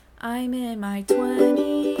I'm in my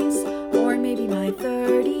 20s, or maybe my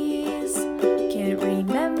 30s. Can't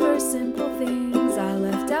remember simple things. I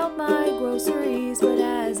left out my groceries, but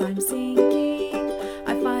as I'm sinking,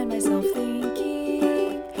 I find myself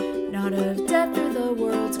thinking, not of death or the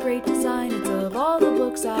world's great design, it's of all the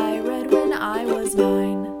books I read when I was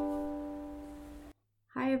 9.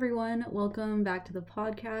 Hi everyone, welcome back to the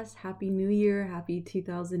podcast. Happy New Year, happy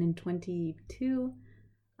 2022.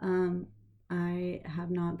 I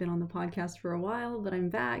have not been on the podcast for a while, but I'm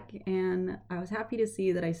back, and I was happy to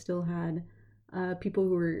see that I still had people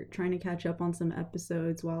who were trying to catch up on some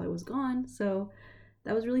episodes while I was gone, so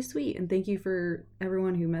that was really sweet, and thank you for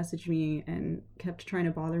everyone who messaged me and kept trying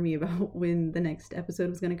to bother me about when the next episode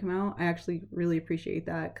was going to come out. I actually really appreciate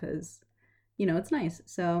that because, it's nice.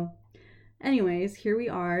 So anyways, here we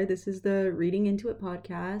are. This is the Reading Into It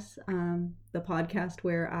podcast, the podcast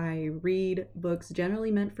where I read books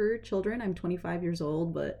generally meant for children. I'm 25 years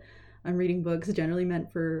old, but I'm reading books generally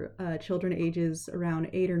meant for children ages around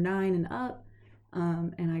 8 or 9 and up.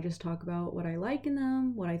 And I just talk about what I like in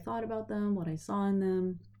them, what I thought about them, what I saw in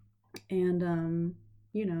them. And,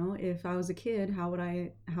 if I was a kid, how would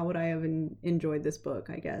I have enjoyed this book,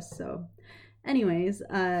 I guess. So anyways,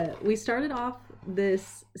 we started off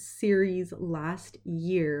this series last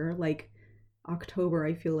year, like October,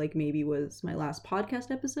 I feel like maybe was my last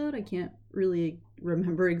podcast episode. I can't really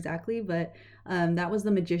remember exactly, but that was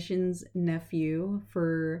The Magician's Nephew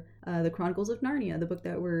for the Chronicles of Narnia, the book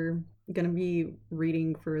that we're going to be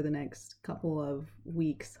reading for the next couple of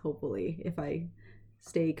weeks, hopefully, if I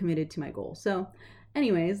stay committed to my goal. So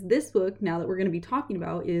anyways, this book, now that we're going to be talking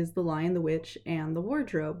about, is The Lion, the Witch, and the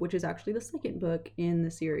Wardrobe, which is actually the second book in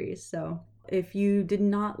the series. So if you did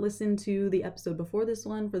not listen to the episode before this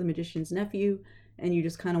one for The Magician's Nephew, and you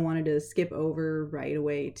just kind of wanted to skip over right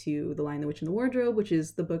away to The Lion, the Witch, and the Wardrobe, which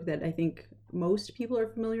is the book that I think most people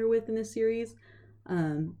are familiar with in this series,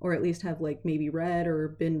 or at least have like maybe read or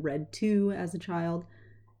been read to as a child.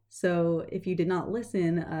 So if you did not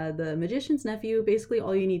listen, The Magician's Nephew, basically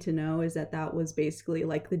all you need to know is that was basically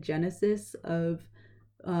like the genesis of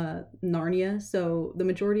Narnia. So the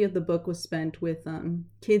majority of the book was spent with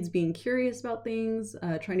kids being curious about things,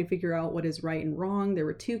 trying to figure out what is right and wrong. There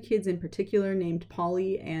were two kids in particular named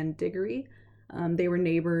Polly and Diggory. They were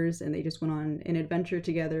neighbors, and they just went on an adventure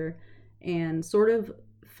together and sort of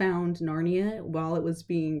found Narnia while it was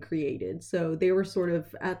being created. So they were sort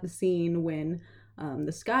of at the scene when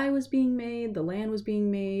the sky was being made, the land was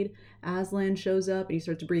being made. Aslan shows up and he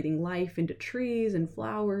starts breathing life into trees and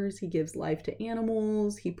flowers. He gives life to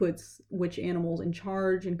animals. He puts which animals in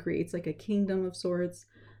charge and creates like a kingdom of sorts.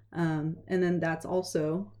 And then that's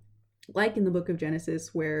also like in the book of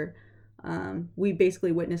Genesis, where we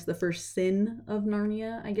basically witness the first sin of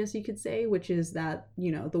Narnia, I guess you could say, which is that,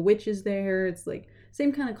 the witch is there. It's like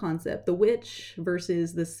same kind of concept. The witch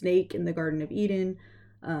versus the snake in the Garden of Eden.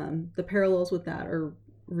 The parallels with that are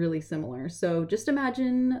really similar. So just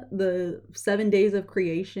imagine the 7 days of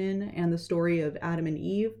creation and the story of Adam and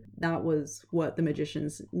Eve. That was what The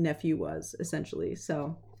Magician's Nephew was, essentially.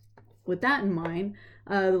 So with that in mind,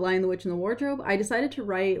 The Lion, the Witch, and the Wardrobe, I decided to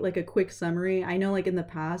write like a quick summary. I know like in the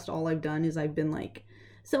past, all I've done is I've been like,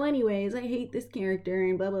 so anyways, I hate this character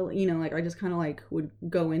and blah, blah, blah. Like I just kind of like would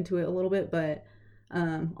go into it a little bit, but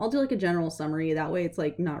I'll do like a general summary. That way it's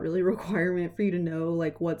like not really a requirement for you to know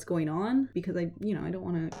like what's going on, because I don't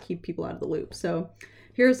want to keep people out of the loop. So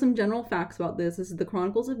here are some general facts about this. This is the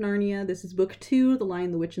Chronicles of Narnia. This is book 2, The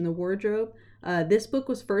Lion, the Witch, and the Wardrobe. This book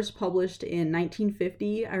was first published in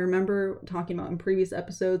 1950. I remember talking about in previous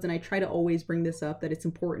episodes, and I try to always bring this up, that it's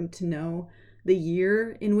important to know the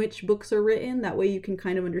year in which books are written. That way you can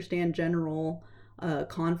kind of understand general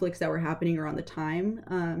conflicts that were happening around the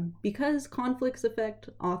time, because conflicts affect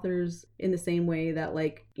authors in the same way that,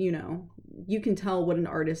 like, you can tell what an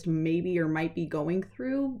artist maybe or might be going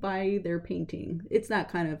through by their painting. It's that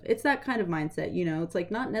kind of mindset. It's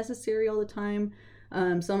like not necessary all the time.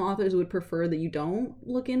 Some authors would prefer that you don't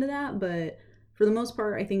look into that, but for the most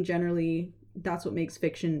part, I think generally that's what makes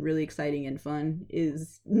fiction really exciting and fun,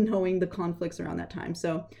 is knowing the conflicts around that time.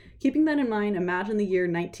 So keeping that in mind, imagine the year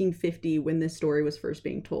 1950 when this story was first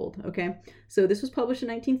being told. Okay, so this was published in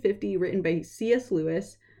 1950, written by C.S.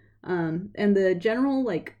 Lewis, and the general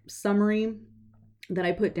like summary that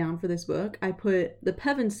I put down for this book, I put the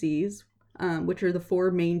Pevensies, which are the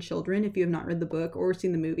 4 main children. If you have not read the book or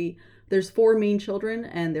seen the movie, there's 4 main children,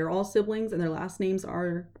 and they're all siblings, and their last names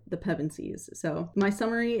are the Pevensies. So my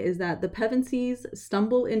summary is that the Pevensies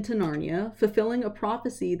stumble into Narnia, fulfilling a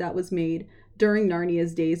prophecy that was made during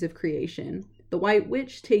Narnia's days of creation. The White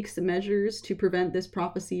Witch takes measures to prevent this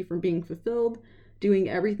prophecy from being fulfilled. doing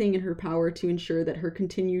everything in her power to ensure that her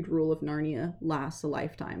continued rule of Narnia lasts a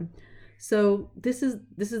lifetime. So this is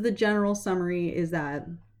the general summary, is that,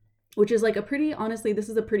 which is like a pretty, honestly, this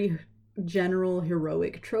is a pretty general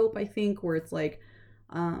heroic trope, I think, where it's like,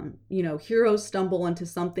 heroes stumble into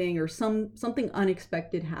something, or something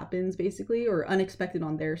unexpected happens, basically, or unexpected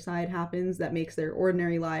on their side happens that makes their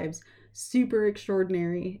ordinary lives super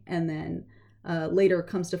extraordinary, and then later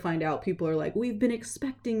comes to find out people are like, we've been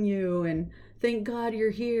expecting you, and thank God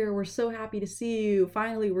you're here, we're so happy to see you,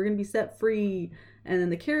 finally we're gonna be set free. And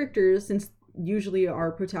then the characters, since usually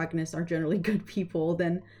our protagonists are generally good people,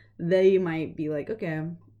 then they might be like, okay,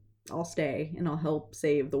 I'll stay and I'll help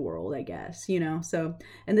save the world, I guess, so.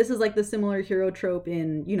 And this is like the similar hero trope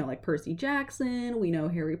in, like Percy Jackson, we know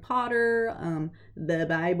Harry Potter, the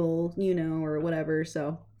Bible, or whatever.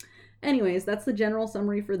 So anyways, that's the general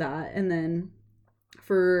summary for that. And then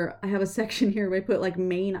I have a section here where I put like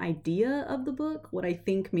main idea of the book, what I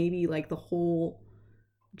think maybe like the whole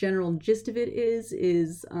general gist of it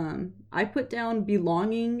is I put down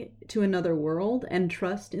belonging to another world and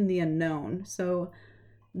trust in the unknown. So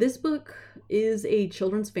this book is a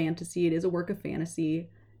children's fantasy. It is a work of fantasy.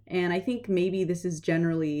 And I think maybe this is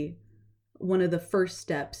generally one of the first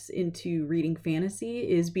steps into reading fantasy,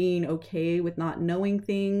 is being okay with not knowing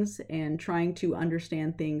things and trying to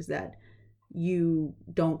understand things that you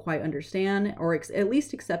don't quite understand, or at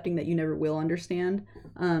least accepting that you never will understand,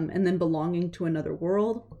 and then belonging to another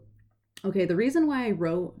world. Okay, the reason why I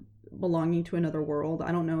wrote belonging to another world,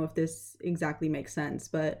 I don't know if this exactly makes sense,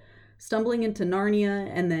 but stumbling into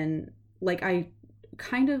Narnia, and then like I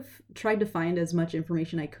kind of tried to find as much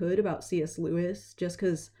information I could about C.S. Lewis, just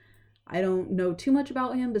because I don't know too much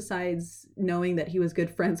about him besides knowing that he was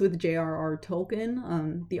good friends with J.R.R.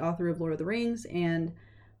 Tolkien, the author of Lord of the Rings, and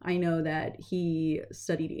I know that he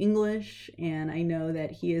studied English, and I know that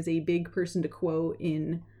he is a big person to quote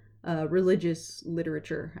in religious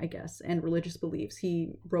literature, I guess, and religious beliefs.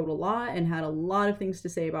 He wrote a lot and had a lot of things to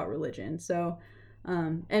say about religion. So,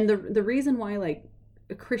 and the reason why like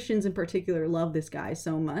Christians in particular love this guy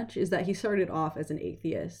so much is that he started off as an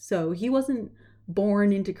atheist. So he wasn't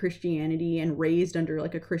born into Christianity and raised under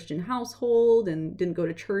like a Christian household and didn't go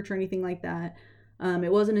to church or anything like that.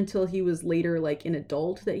 It wasn't until he was later like an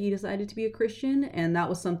adult that he decided to be a Christian, and that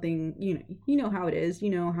was something, you know how it is,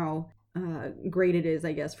 how great it is,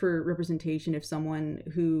 I guess, for representation if someone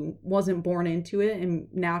who wasn't born into it and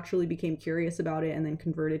naturally became curious about it and then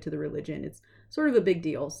converted to the religion. It's sort of a big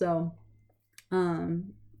deal. So,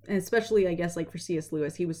 and especially, I guess, like for C.S.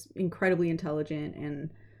 Lewis, he was incredibly intelligent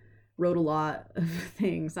and wrote a lot of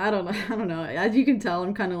things. I don't know. As you can tell,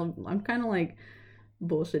 I'm kind of like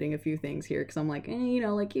bullshitting a few things here, because I'm like,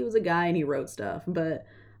 like he was a guy and he wrote stuff, but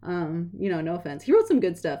no offense, he wrote some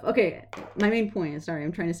good stuff. Okay, my main point is, sorry,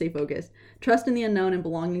 I'm trying to stay focused. Trust in the unknown and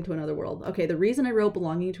belonging to another world. Okay, the reason I wrote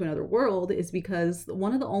belonging to another world is because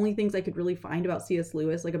one of the only things I could really find about C.S.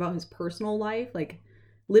 Lewis, like about his personal life, like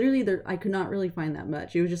literally I could not really find that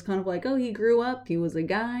much. It was just kind of like, oh, he grew up, he was a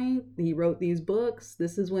guy, he wrote these books,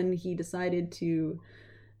 this is when he decided to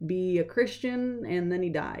be a Christian, and then he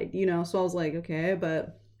died, so I was like, okay.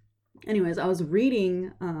 But anyways, I was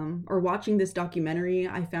reading or watching this documentary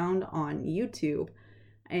I found on YouTube,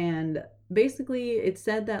 and basically it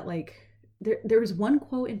said that like there was one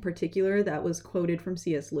quote in particular that was quoted from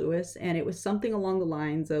C.S. Lewis, and it was something along the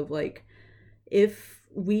lines of like, if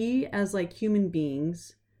we as like human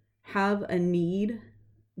beings have a need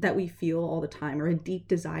that we feel all the time, or a deep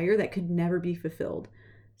desire that could never be fulfilled.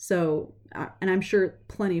 So, and I'm sure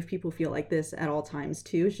plenty of people feel like this at all times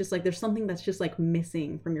too. It's just like there's something that's just like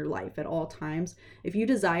missing from your life at all times. If you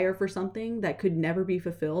desire for something that could never be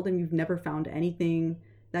fulfilled and you've never found anything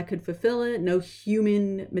that could fulfill it, no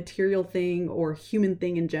human material thing or human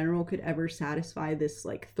thing in general could ever satisfy this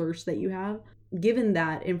like thirst that you have. Given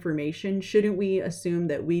that information, shouldn't we assume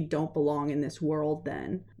that we don't belong in this world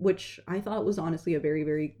then? Which I thought was honestly a very,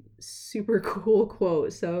 very super cool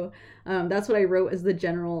quote. So that's what I wrote as the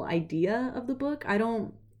general idea of the book.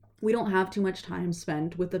 We don't have too much time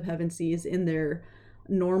spent with the Pevensies in their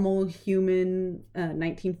normal human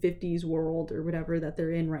 1950s world or whatever that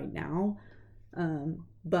they're in right now.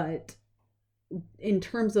 But in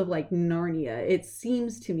terms of like Narnia, it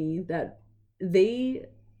seems to me that they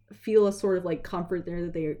feel a sort of like comfort there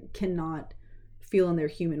that they cannot feel in their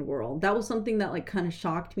human world. That was something that like kind of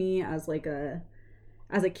shocked me as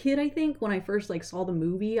a kid, I think, when I first like saw the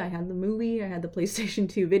movie. I had the PlayStation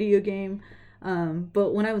 2 video game.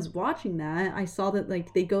 But when I was watching that, I saw that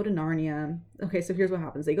like they go to Narnia. Okay, so here's what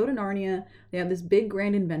happens. They go to Narnia, they have this big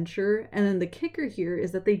grand adventure, and then the kicker here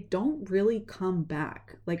is that they don't really come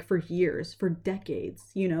back like for years, for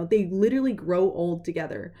decades, you know. They literally grow old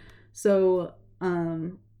together. So,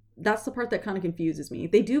 that's the part that kind of confuses me.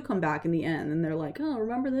 They do come back in the end and they're like, "Oh,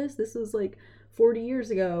 remember this? This was like 40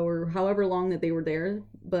 years ago or however long that they were there."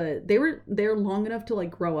 But they were there long enough to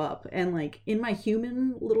like grow up, and like in my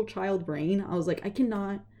human little child brain, I was like, I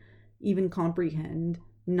cannot even comprehend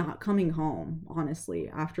not coming home,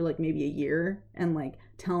 honestly, after like maybe a year and like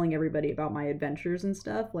telling everybody about my adventures and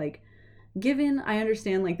stuff. Like, given I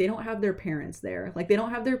understand like they don't have their parents there. Like they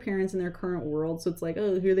don't have their parents in their current world, so it's like,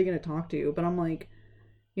 "Oh, who are they going to talk to?" But I'm like,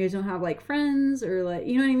 you guys don't have like friends or like,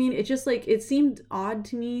 you know what I mean? It's just like, it seemed odd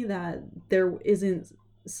to me that there isn't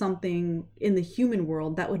something in the human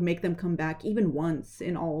world that would make them come back even once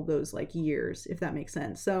in all of those like years, if that makes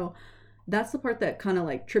sense. So that's the part that kind of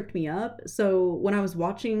like tripped me up. So when I was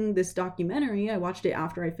watching this documentary, I watched it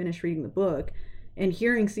after I finished reading the book, and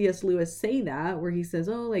hearing C.S. Lewis say that, where he says,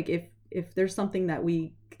 "Oh, like if there's something that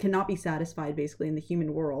we cannot be satisfied basically in the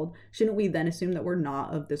human world, shouldn't we then assume that we're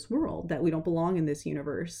not of this world, that we don't belong in this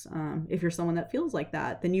universe? If you're someone that feels like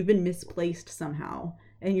that, then you've been misplaced somehow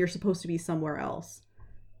and you're supposed to be somewhere else."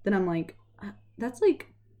 Then I'm like, that's like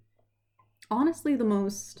honestly the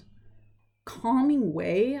most calming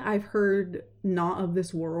way I've heard "not of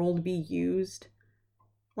this world" be used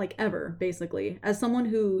like ever, basically. As someone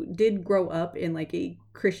who did grow up in like a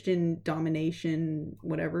Christian domination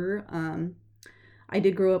whatever, I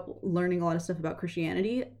did grow up learning a lot of stuff about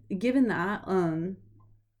Christianity. Given that,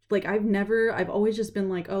 like I've always just been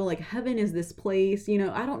like, oh, like heaven is this place, you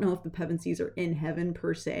know. I don't know if the Pevensies are in heaven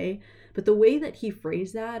per se, but the way that he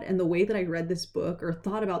phrased that and the way that I read this book or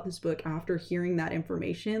thought about this book after hearing that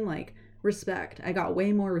information, like, respect. I got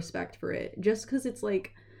way more respect for it, just because it's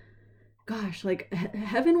like, gosh, like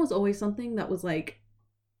heaven was always something that was like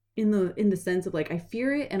in the sense of like, I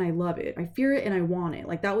fear it and I love it. I fear it and I want it.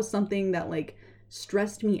 Like that was something that like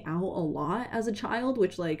stressed me out a lot as a child,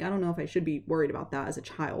 which like I don't know if I should be worried about that as a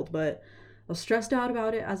child, but I was stressed out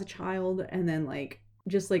about it as a child, and then like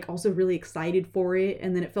just like also really excited for it,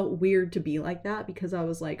 and then it felt weird to be like that because I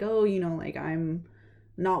was like, oh, you know, like I'm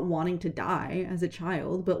not wanting to die as a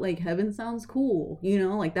child, but like heaven sounds cool, you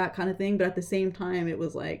know, like that kind of thing. But at the same time, it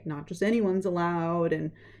was like not just anyone's allowed,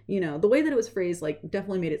 and you know, the way that it was phrased like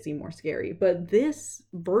definitely made it seem more scary. But this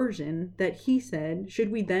version that he said,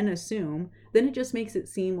 should we then assume, then it just makes it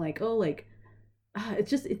seem like, oh, like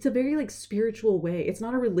it's a very like spiritual way. It's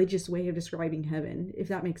not a religious way of describing heaven, if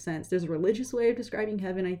that makes sense. There's a religious way of describing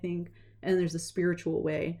heaven, I think, and there's a spiritual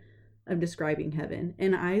way of describing heaven.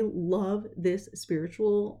 And I love this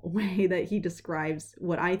spiritual way that he describes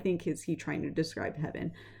what I think is he trying to describe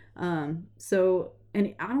heaven. So,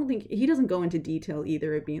 and I don't think he doesn't go into detail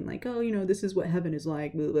either of being like, oh, you know, this is what heaven is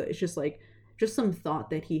like, blah, blah. It's just like just some thought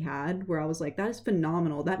that he had where I was like, that is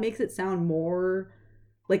phenomenal. That makes it sound more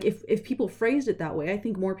like, if people phrased it that way, I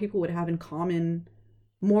think more people would have in common,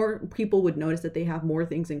 more people would notice that they have more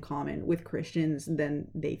things in common with Christians than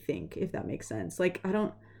they think, if that makes sense. Like,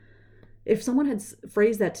 if someone had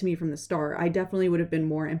phrased that to me from the start, I definitely would have been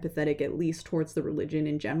more empathetic, at least towards the religion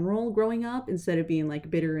in general growing up, instead of being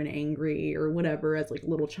like bitter and angry or whatever as like a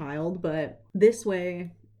little child. But this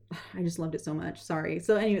way, I just loved it so much. Sorry.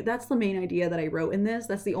 So anyway, that's the main idea that I wrote in this.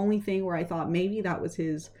 That's the only thing where I thought maybe that was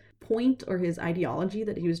his point or his ideology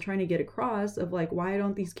that he was trying to get across, of like, why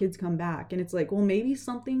don't these kids come back? And it's like, well, maybe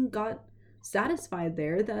something got satisfied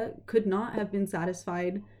there that could not have been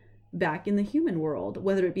satisfied back in the human world,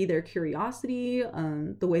 whether it be their curiosity,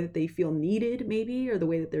 the way that they feel needed maybe, or the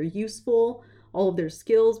way that they're useful, all of their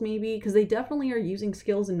skills maybe, because they definitely are using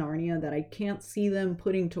skills in Narnia that I can't see them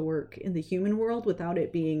putting to work in the human world without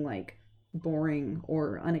it being like boring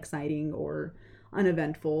or unexciting or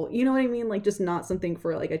uneventful, you know what I mean? Like just not something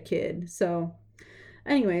for like a kid. So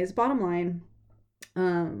anyways, bottom line,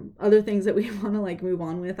 other things that we want to like move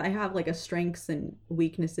on with, I have like a strengths and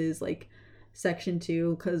weaknesses like section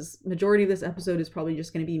 2, because majority of this episode is probably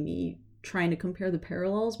just going to be me trying to compare the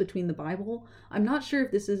parallels between the Bible. I'm not sure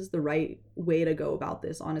if this is the right way to go about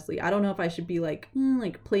this, honestly. I don't know if I should be like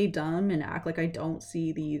play dumb and act like I don't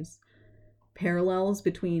see these parallels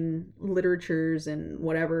between literatures and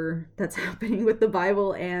whatever that's happening with the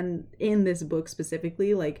Bible and in this book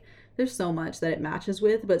specifically. Like there's so much that it matches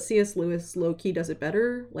with, but C.S. Lewis low-key does it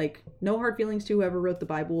better. Like no hard feelings to whoever wrote the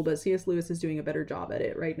Bible, but C.S. Lewis is doing a better job at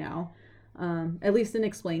it right now. At least in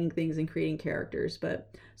explaining things and creating characters.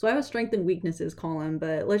 But so I have a strength and weaknesses column,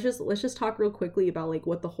 but let's just talk real quickly about like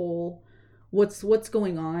what's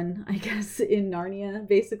going on, I guess, in Narnia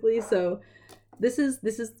basically. So this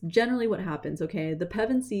is generally what happens. Okay, the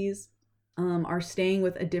Pevensies are staying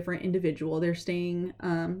with a different individual. They're staying,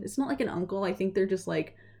 it's not like an uncle. I think they're just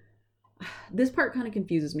like, this part kind of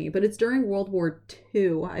confuses me, but it's during World War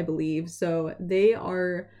II, I believe. So they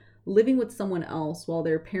are living with someone else while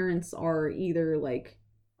their parents are either like,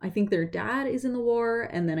 I think their dad is in the war,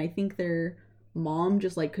 and then I think their mom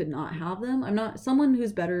just like could not have them. I'm not, someone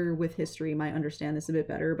who's better with history might understand this a bit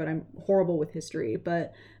better, but I'm horrible with history.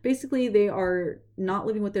 But basically they are not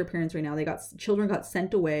living with their parents right now. Children got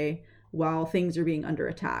sent away while things are being under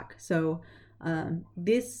attack. So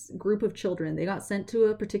this group of children, they got sent to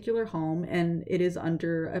a particular home, and it is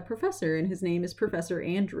under a professor, and his name is Professor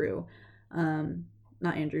Andrew.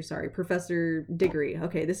 Not Andrew, sorry, Professor Diggory.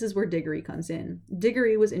 Okay, this is where Diggory comes in.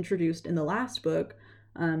 Diggory was introduced in the last book,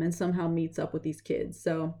 and somehow meets up with these kids.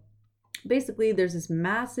 So basically there's this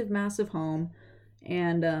massive home,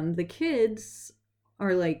 and the kids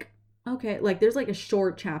are like, okay, like there's like a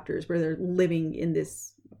short chapters where they're living in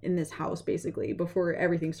this house basically before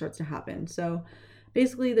everything starts to happen. So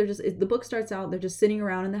basically the book starts out, they're just sitting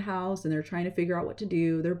around in the house and they're trying to figure out what to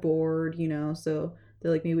do. They're bored, so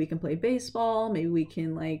they're like, maybe we can play baseball, maybe we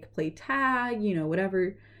can like play tag,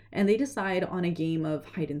 whatever. And they decide on a game of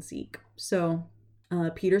hide and seek. So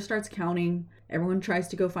Peter starts counting. Everyone tries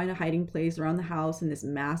to go find a hiding place around the house in this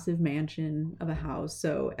massive mansion of a house.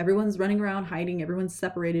 So everyone's running around hiding, everyone's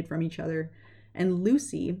separated from each other. And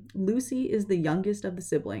Lucy is the youngest of the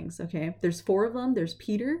siblings, okay? There's 4 of them. There's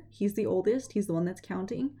Peter, he's the oldest, he's the one that's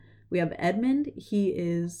counting. We have Edmund, he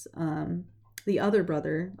is the other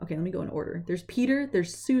brother. Okay, let me go in order. There's Peter,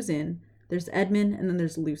 there's Susan, there's Edmund, and then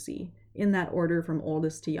there's Lucy, in that order from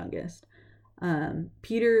oldest to youngest.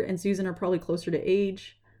 Peter and Susan are probably closer to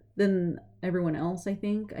age than everyone else, I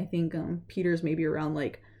think. Peter's maybe around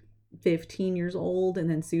like 15 years old, and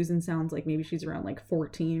then Susan sounds like maybe she's around like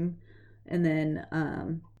 14. And then,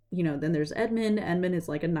 then there's Edmund. Edmund is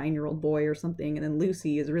like a 9-year-old boy or something. And then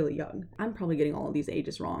Lucy is really young. I'm probably getting all of these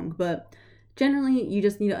ages wrong, but generally you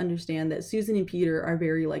just need to understand that Susan and Peter are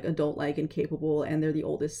very like adult-like and capable, and they're the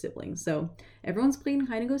oldest siblings. So everyone's playing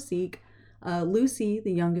hide and go seek. Lucy,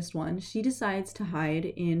 the youngest one, she decides to hide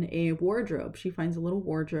in a wardrobe. She finds a little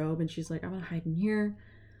wardrobe and she's like, I'm gonna hide in here.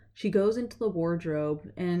 She goes into the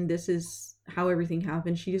wardrobe, and this is how everything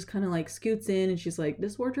happens. She just kind of like scoots in and she's like,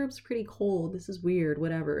 this wardrobe's pretty cold. This is weird,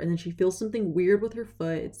 whatever. And then she feels something weird with her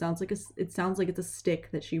foot. It sounds like it's a stick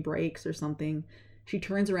that she breaks or something. She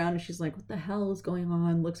turns around and she's like, what the hell is going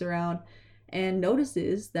on? Looks around and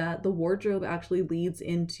notices that the wardrobe actually leads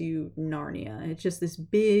into Narnia. It's just this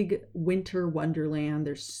big winter wonderland.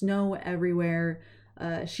 There's snow everywhere.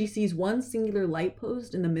 She sees one singular light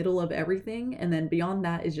post in the middle of everything, and then beyond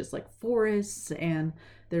that is just like forests, and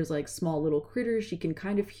there's like small little critters. She can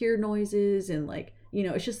kind of hear noises, and like,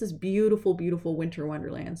 it's just this beautiful winter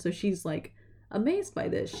wonderland. So she's like amazed by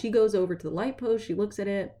this. She goes over to the light post, she looks at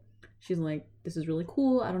it, she's like, this is really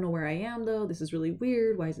cool. I don't know where I am though. This is really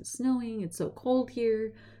weird. Why is it snowing? It's so cold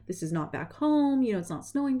here. This is not back home. It's not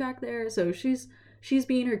snowing back there. So she's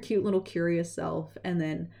being her cute little curious self, and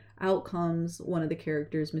then out comes one of the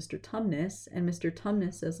characters, Mr. Tumnus, and Mr.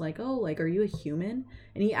 Tumnus says like, oh, like, are you a human?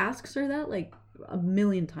 And he asks her that like a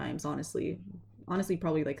million times, honestly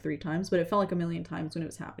probably like 3 times, but it felt like a million times when it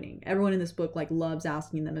was happening. Everyone in this book like loves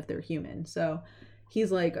asking them if they're human. So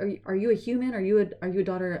he's like, are you a human? Are you a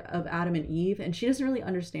daughter of Adam and Eve? And she doesn't really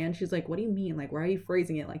understand. She's like, what do you mean? Like, why are you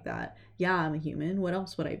phrasing it like that? Yeah, I'm a human. What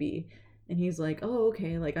else would I be? And he's like, oh,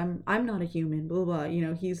 okay, like I'm not a human, blah, blah,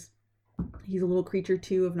 blah. He's a little creature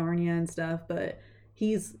too of Narnia and stuff, but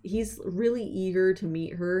he's really eager to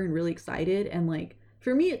meet her and really excited. And like,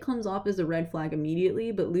 for me, it comes off as a red flag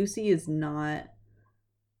immediately, but Lucy is not,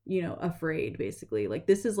 afraid, basically. Like,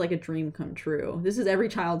 this is like a dream come true. This is every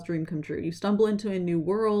child's dream come true. You stumble into a new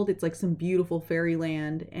world. It's like some beautiful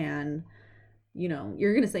fairyland, and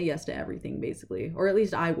you're gonna say yes to everything, basically. Or at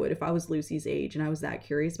least I would if I was Lucy's age and I was that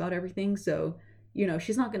curious about everything. So,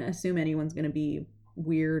 she's not gonna assume anyone's gonna be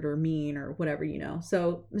weird or mean or whatever.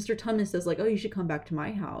 So Mr. Tumnus says like, oh, you should come back to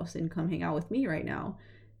my house and come hang out with me right now.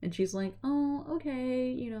 And she's like, oh,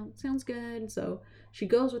 okay, sounds good. So she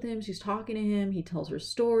goes with him, she's talking to him, he tells her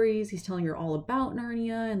stories, he's telling her all about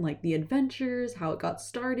Narnia and like the adventures, how it got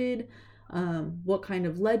started, what kind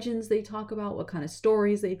of legends they talk about, what kind of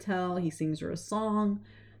stories they tell. He sings her a song.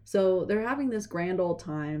 So they're having this grand old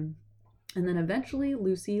time, and then eventually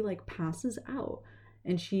Lucy like passes out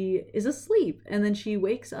and she is asleep, and then she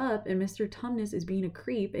wakes up and Mr. Tumnus is being a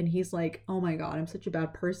creep, and he's like, oh my god, I'm such a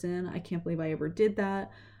bad person, I can't believe I ever did that,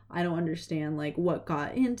 I don't understand like what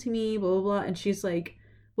got into me, blah blah blah. And she's like,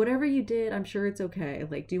 whatever you did, I'm sure it's okay.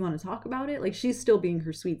 Like, do you want to talk about it? Like, she's still being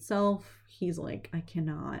her sweet self. He's like, I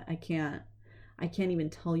can't even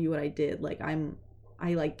tell you what I did. Like,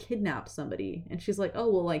 I like kidnapped somebody. And she's like,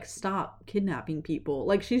 oh, well, like, stop kidnapping people.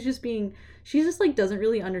 Like, she just like doesn't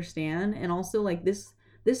really understand. And also, like, this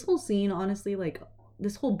whole scene, honestly, like,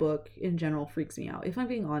 this whole book in general freaks me out. If I'm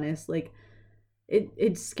being honest, like,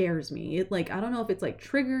 it scares me. It, like, I don't know if it's like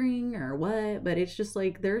triggering or what, but it's just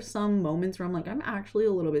like there's some moments where I'm like, I'm actually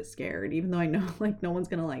a little bit scared, even though I know like no one's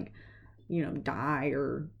gonna, like, you know, die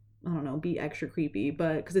or I don't know, be extra creepy,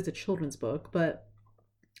 but because it's a children's book. But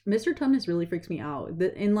Mr. Tumnus really freaks me out.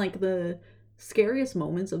 In like the scariest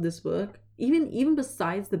moments of this book, even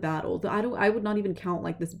besides the battle, I would not even count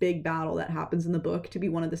like this big battle that happens in the book to be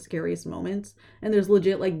one of the scariest moments. And there's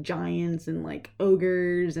legit like giants and like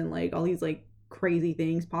ogres and like all these like crazy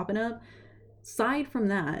things popping up. Aside from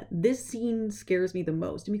that, this scene scares me the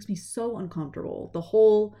most. It makes me so uncomfortable. The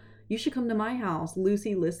whole, you should come to my house,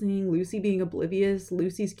 Lucy listening, Lucy being oblivious,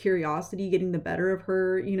 Lucy's curiosity getting the better of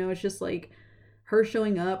her, you know, it's just like her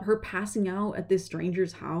showing up, her passing out at this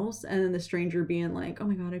stranger's house, and then the stranger being like, oh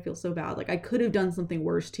my god, I feel so bad, like I could have done something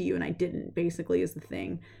worse to you and I didn't, basically, is the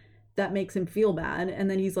thing that makes him feel bad. And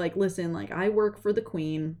then he's like, listen, like, I work for the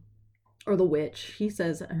queen, or the witch. He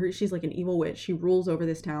says she's like an evil witch. She rules over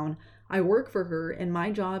this town. I work for her, and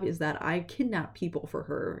my job is that I kidnap people for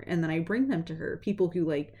her, and then I bring them to her. People who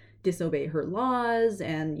like disobey her laws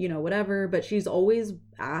and, you know, whatever. But she's always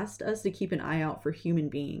asked us to keep an eye out for human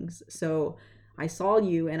beings. So I saw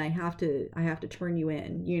you, and I have to turn you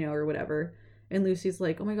in, you know, or whatever. And Lucy's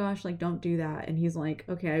like, oh my gosh, like, don't do that. And he's like,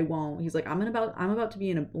 okay, I won't. He's like, I'm about to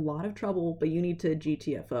be in a lot of trouble, but you need to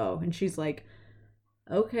GTFO. And she's like,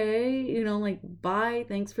 okay, you know, like, bye,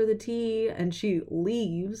 thanks for the tea. And she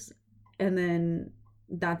leaves, and then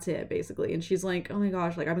that's it, basically. And she's like, oh my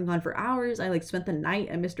gosh, like, I've been gone for hours. I like spent the night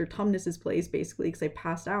at Mr. Tumnus's place, basically, because I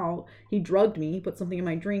passed out. He drugged me, put something in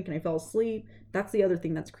my drink, and I fell asleep. That's the other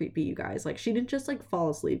thing that's creepy, you guys. Like, she didn't just like fall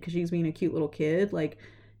asleep because she's being a cute little kid. Like,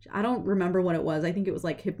 I don't remember what it was. I think it was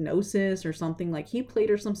like hypnosis or something. Like, he played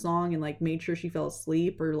her some song and like made sure she fell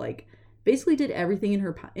asleep, or like basically did everything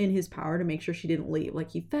in his power to make sure she didn't leave.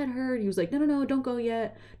 Like, he fed her. He was like, no, don't go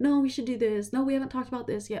yet. No, we should do this. No, we haven't talked about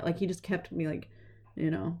this yet. Like, he just kept me like,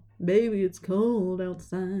 you know, baby, it's cold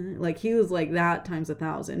outside. Like, he was like that times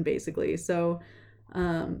 1,000, basically. So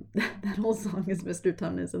that whole song is Mr.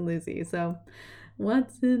 Tumnus and Lucy. So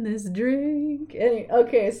what's in this drink? Anyway,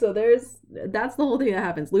 okay, so that's the whole thing that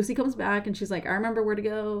happens. Lucy comes back and she's like, I remember where to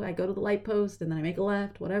go. I go to the light post and then I make a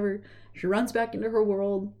left, whatever. She runs back into her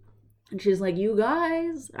world. And she's like, you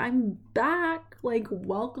guys, I'm back. Like,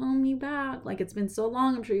 welcome me back. Like, it's been so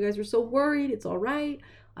long. I'm sure you guys were so worried. It's all right.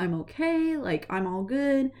 I'm okay. Like, I'm all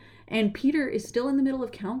good. And Peter is still in the middle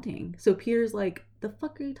of counting. So Peter's like, the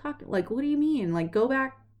fuck are you talking? Like, what do you mean? Like, go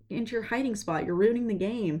back into your hiding spot. You're ruining the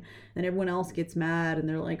game. And everyone else gets mad. And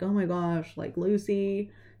they're like, oh my gosh, like,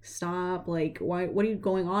 Lucy, stop. Like, why? What are you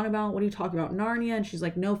going on about? What are you talking about, Narnia? And she's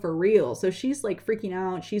like, no, for real. So she's like freaking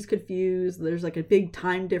out. She's confused. There's like a big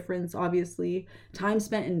time difference, obviously. Time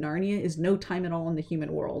spent in Narnia is no time at all in the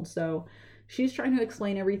human world. So she's trying to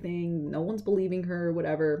explain everything. No one's believing her,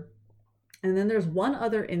 whatever. And then there's one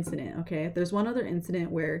other incident, okay? There's one other incident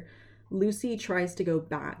where Lucy tries to go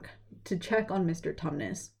back to check on Mr.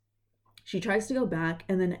 Tumnus. She tries to go back,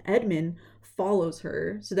 and then Edmund follows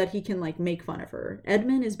her so that he can like make fun of her.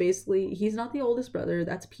 Edmund is basically, he's not the oldest brother,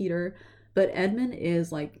 that's Peter, but Edmund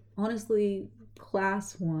is like, honestly,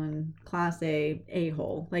 class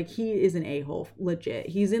A-hole. Like, he is an a-hole, legit.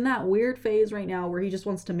 He's in that weird phase right now where he just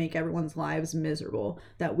wants to make everyone's lives miserable,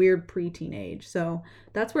 that weird pre-teenage. So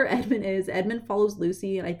that's where Edmund is. Edmund follows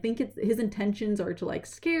Lucy, and I think his intentions are to like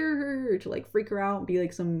scare her or to like freak her out and be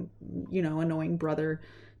like some, you know, annoying brother,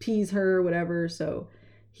 tease her, whatever. So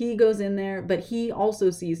he goes in there, but he also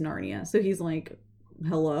sees Narnia. So he's like,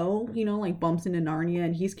 hello, you know, like bumps into Narnia,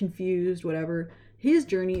 and he's confused, whatever. His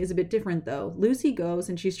journey is a bit different, though. Lucy goes,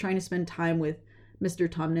 and she's trying to spend time with Mr.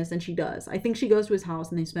 Tumnus, and she does. I think she goes to his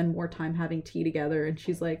house, and they spend more time having tea together, and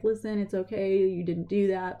she's like, listen, it's okay, you didn't do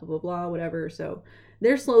that, blah, blah, blah, whatever. So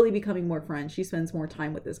they're slowly becoming more friends. She spends more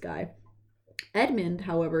time with this guy. Edmund,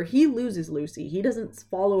 however, he loses Lucy. He doesn't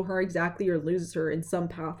follow her exactly or loses her in some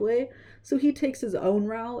pathway, so he takes his own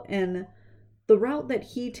route, and the route that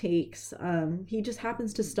he takes, he just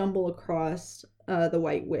happens to stumble across the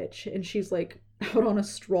White Witch, and she's like out on a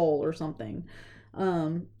stroll or something.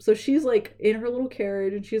 So she's like in her little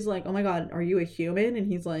carriage, and she's like, oh my god, are you a human? And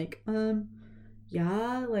he's like,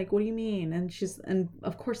 yeah, like, what do you mean? And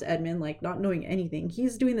of course Edmund, like, not knowing anything,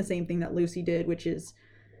 he's doing the same thing that Lucy did, which is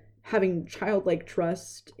having childlike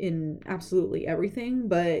trust in absolutely everything,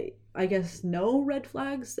 but I guess no red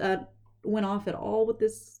flags that went off at all with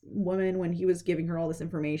this woman when he was giving her all this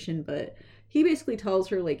information. But he basically tells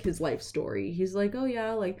her like his life story. He's like, oh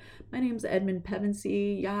yeah, like my name's Edmund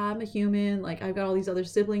Pevensey. Yeah, I'm a human. Like I've got all these other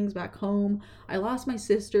siblings back home. I lost my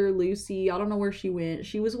sister Lucy. I don't know where she went.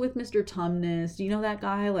 She was with Mr. Tumnus. Do you know that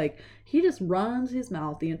guy? Like he just runs his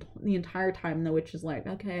mouth the entire time. And the witch is like,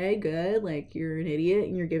 okay, good. Like you're an idiot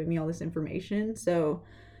and you're giving me all this information. So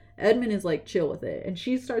Edmund is like chill with it, and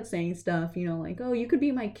she starts saying stuff, you know, like, oh, you could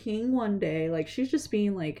be my king one day. Like she's just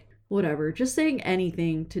being like, whatever, just saying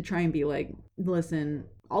anything to try and be like, listen,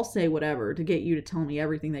 I'll say whatever to get you to tell me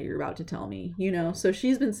everything that you're about to tell me, you know? So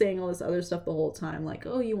she's been saying all this other stuff the whole time, like,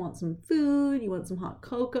 oh, you want some food, you want some hot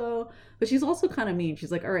cocoa, but she's also kind of mean.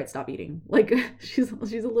 She's like, all right, stop eating. Like she's a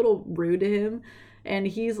little rude to him, and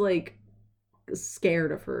he's like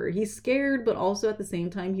scared of her. He's scared, but also at the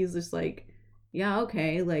same time he's just like, yeah,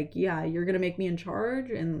 okay, like, yeah, you're gonna make me in charge.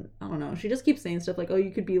 And I don't know, she just keeps saying stuff like, oh,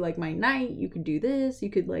 you could be like my knight, you could do this, you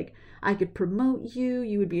could like, I could promote you,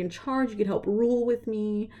 you would be in charge, you could help rule with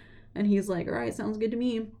me. And he's like, all right, sounds good to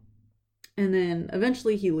me. And then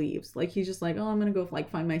eventually he leaves. Like he's just like, oh, I'm gonna go like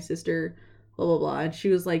find my sister, blah blah blah. And she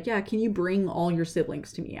was like, yeah, can you bring all your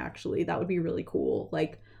siblings to me? Actually, that would be really cool.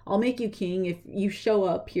 Like I'll make you king if you show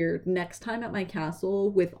up here next time at my castle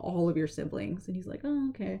with all of your siblings. And he's like, oh,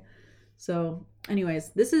 okay. So anyways,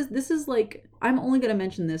 this is like, I'm only going to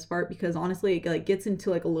mention this part because honestly it like gets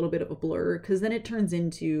into like a little bit of a blur, because then it turns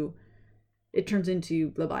into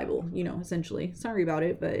the Bible, you know, essentially. Sorry about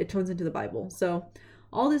it, but it turns into the Bible. So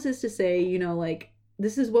all this is to say, you know, like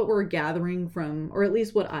this is what we're gathering from, or at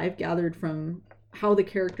least what I've gathered from how the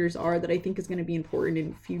characters are, that I think is going to be important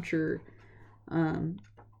in future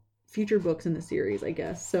books in the series, I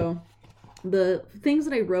guess. So the things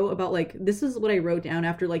that I wrote about, like, this is what I wrote down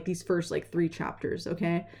after like these first like 3 chapters,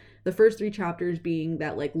 okay? The first 3 chapters being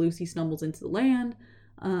that like Lucy stumbles into the land,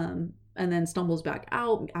 and then stumbles back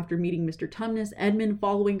out after meeting Mr. Tumnus, Edmund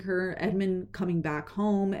following her, Edmund coming back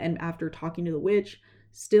home, and after talking to the witch,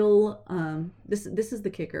 still, this is the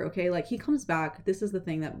kicker, okay? Like he comes back, this is the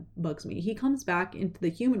thing that bugs me. He comes back into the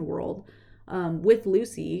human world, with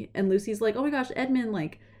Lucy, and Lucy's like, oh my gosh, Edmund,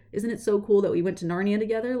 like, isn't it so cool that we went to Narnia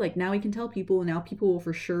together? Like now we can tell people, and now people will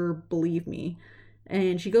for sure believe me.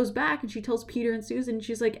 And she goes back and she tells Peter and Susan,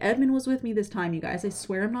 she's like, Edmund was with me this time, you guys. I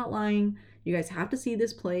swear I'm not lying. You guys have to see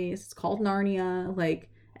this place. It's called Narnia. Like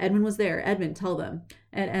Edmund was there. Edmund, tell them.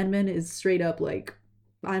 And Edmund is straight up like,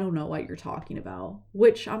 I don't know what you're talking about.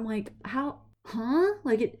 Which I'm like, how? Huh?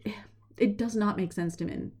 Like it does not make sense to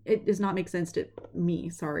me. It does not make sense to me.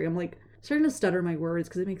 Sorry. I'm like starting to stutter my words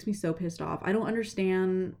because it makes me so pissed off. I don't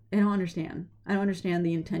understand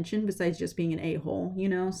the intention besides just being an a-hole, you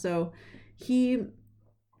know? So he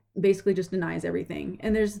basically just denies everything.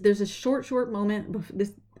 And there's a short moment.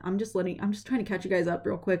 I'm just trying to catch you guys up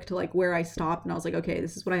real quick to like where I stopped, and I was like, okay,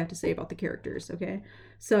 this is what I have to say about the characters, okay?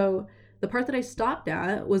 So the part that I stopped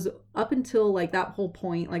at was up until like that whole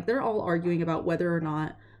point, like they're all arguing about whether or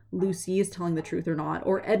not Lucy is telling the truth or not,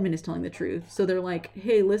 or Edmund is telling the truth. So they're like,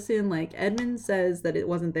 hey, listen, like Edmund says that it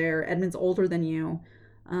wasn't there. Edmund's older than you.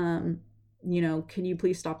 You know, can you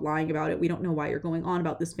please stop lying about it? We don't know why you're going on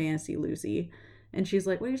about this fantasy, Lucy. And she's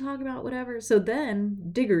like, what are you talking about? Whatever. So then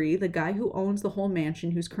Diggory, the guy who owns the whole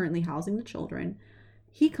mansion, who's currently housing the children,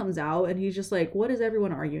 he comes out and he's just like, what is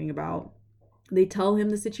everyone arguing about? They tell him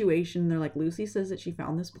the situation. They're like, Lucy says that she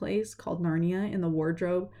found this place called Narnia in the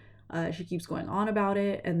wardrobe. She keeps going on about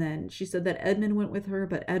it. And then she said that Edmund went with her,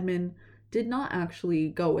 but Edmund did not actually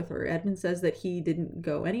go with her. Edmund says that he didn't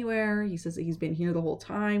go anywhere. He says that he's been here the whole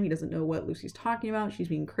time. He doesn't know what Lucy's talking about. She's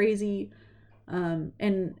being crazy.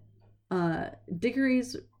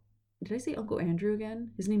 Diggory's, did I say Uncle Andrew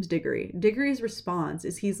again? His name's Diggory. Diggory's response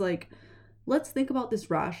is he's like, let's think about this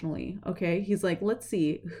rationally, okay? He's like, let's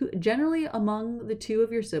see, who, generally among the 2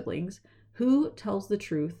 of your siblings, who tells the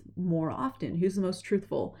truth more often? Who's the most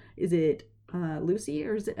truthful? Is it Lucy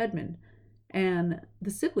or is it Edmund? And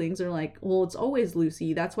the siblings are like, well, it's always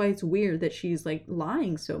Lucy. That's why it's weird that she's like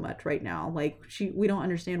lying so much right now. Like we don't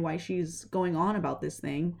understand why she's going on about this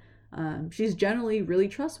thing. She's generally really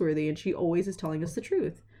trustworthy and she always is telling us the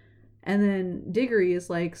truth. And then Diggory is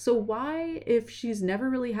like, so why, if she's never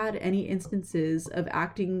really had any instances of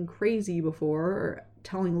acting crazy before or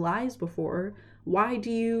telling lies before, why do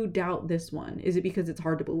you doubt this one? Is it because it's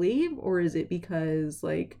hard to believe, or is it because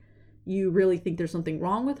like you really think there's something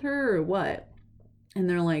wrong with her, or what? And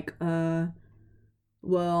they're like,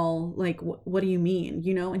 well, like what do you mean,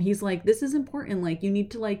 you know? And he's like, this is important, like you need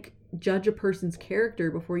to like judge a person's character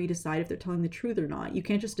before you decide if they're telling the truth or not. You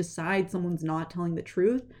can't just decide someone's not telling the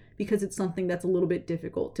truth because it's something that's a little bit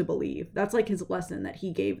difficult to believe. That's like his lesson that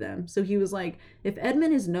he gave them. So he was like, if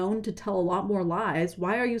Edmund is known to tell a lot more lies,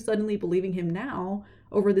 why are you suddenly believing him now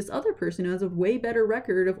over this other person who has a way better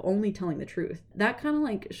record of only telling the truth? That kind of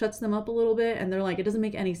like shuts them up a little bit, and they're like, it doesn't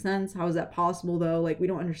make any sense. How is that possible though? Like, we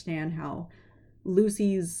don't understand how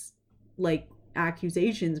Lucy's like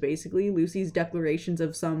accusations, basically Lucy's declarations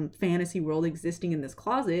of some fantasy world existing in this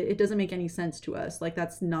closet, it doesn't make any sense to us. Like,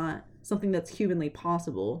 that's not something that's humanly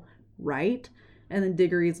possible, right? And then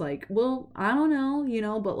Diggory's like, well, I don't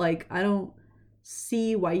know, but like, I don't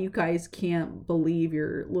see why you guys can't believe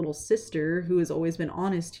your little sister who has always been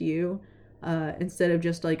honest to you, instead of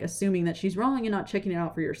just like assuming that she's wrong and not checking it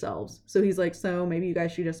out for yourselves. So he's like, so maybe you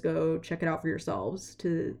guys should just go check it out for yourselves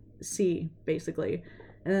to see, basically.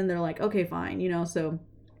 And then they're like, okay, fine, so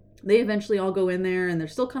they eventually all go in there and they're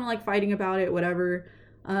still kind of like fighting about it, whatever.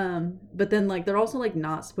 But then like, they're also like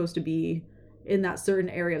not supposed to be in that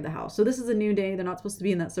certain area of the house. So this is a new day. They're not supposed to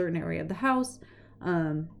be in that certain area of the house.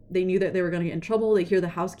 They knew that they were going to get in trouble. They hear the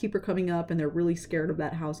housekeeper coming up and they're really scared of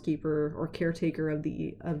that housekeeper or caretaker of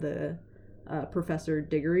the Professor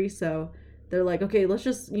Diggory. So they're like, okay, let's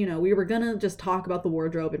just, we were gonna just talk about the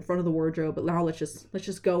wardrobe in front of the wardrobe, but now let's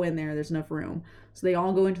just go in there. There's enough room. So they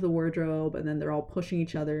all go into the wardrobe and then they're all pushing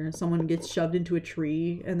each other. Someone gets shoved into a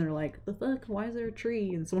tree and they're like, the fuck, why is there a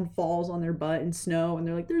tree? And someone falls on their butt in snow and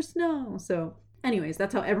they're like, there's snow. So anyways,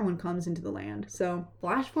 that's how everyone comes into the land. So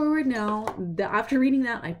flash forward now, after reading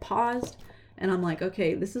that, I paused and I'm like,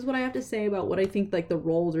 okay, this is what I have to say about what I think like the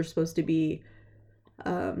roles are supposed to be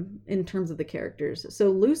in terms of the characters. So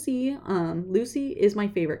Lucy is my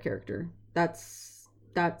favorite character. That's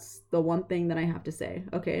the one thing that I have to say.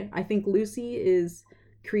 Okay, I think Lucy is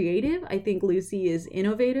creative, I think Lucy is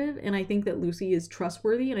innovative, and I think that Lucy is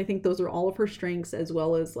trustworthy, and I think those are all of her strengths, as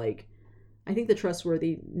well as like, I think the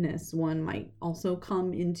trustworthiness one might also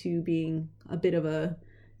come into being a bit of a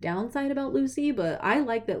downside about Lucy, but I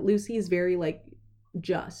like that Lucy is very like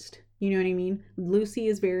just, you know what I mean? Lucy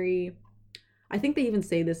is very, I think they even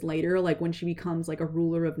say this later, like when she becomes like a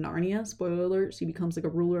ruler of Narnia, spoiler alert, she becomes like a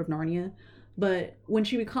ruler of Narnia. But when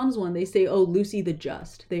she becomes one, they say, oh, Lucy the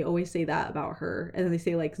Just. They always say that about her. And then they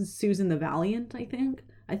say like Susan the Valiant, I think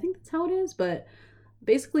that's how it is. But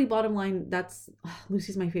basically, bottom line,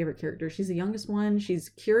 Lucy's my favorite character. She's the youngest one. She's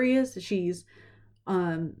curious. She's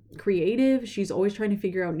creative. She's always trying to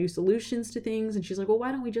figure out new solutions to things, and she's like, well,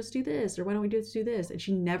 why don't we just do this, or why don't we just do this? And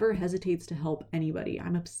she never hesitates to help anybody.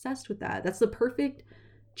 I'm obsessed with that. That's the perfect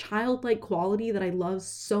childlike quality that I love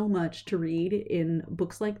so much to read in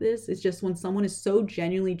books like this. It's just when someone is so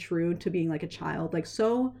genuinely true to being like a child, like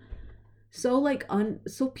so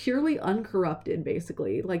purely uncorrupted,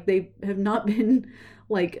 basically. Like they have not been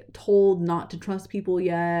like told not to trust people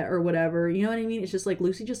yet or whatever, you know what I mean? It's just like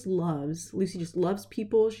Lucy just loves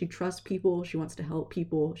people. She trusts people. She wants to help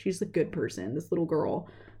people. She's a good person, this little girl.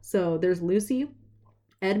 So there's Lucy.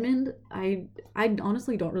 Edmund, I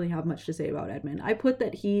honestly don't really have much to say about Edmund. I put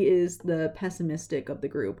that he is the pessimistic of the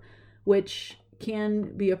group, which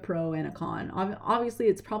can be a pro and a con. Obviously,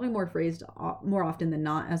 it's probably more phrased more often than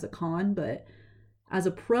not as a con, but as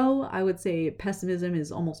a pro, I would say pessimism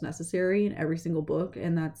is almost necessary in every single book.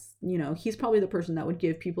 And that's, he's probably the person that would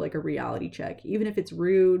give people like a reality check, even if it's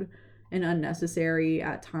rude and unnecessary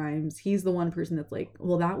at times. He's the one person that's like,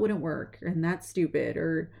 well, that wouldn't work, and that's stupid,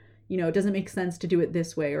 or, it doesn't make sense to do it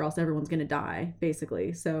this way, or else everyone's going to die,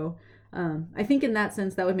 basically. So I think in that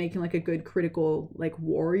sense, that would make him like a good critical like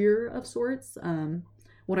warrior of sorts.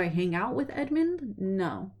 Would I hang out with Edmund?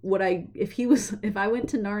 No. If I went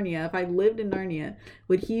to Narnia, if I lived in Narnia,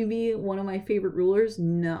 would he be one of my favorite rulers?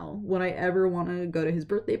 No. Would I ever want to go to his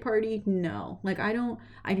birthday party? No. Like, I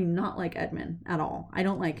do not like Edmund at all. I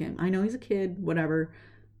don't like him. I know he's a kid, whatever.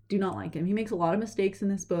 Do not like him. He makes a lot of mistakes in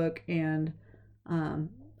this book, and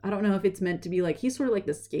I don't know if it's meant to be like, he's sort of like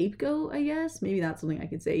the scapegoat, I guess. Maybe that's something I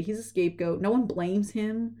could say. He's a scapegoat. No one blames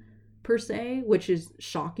him per se, which is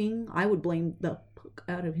shocking. I would blame the fuck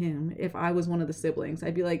out of him if I was one of the siblings.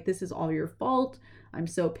 I'd be like, this is all your fault. I'm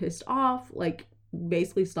so pissed off. Like,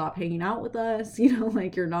 basically stop hanging out with us.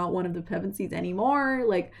 Like, you're not one of the Pevensies anymore.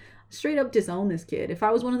 Like, straight up disown this kid. If I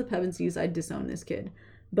was one of the Pevensies, I'd disown this kid.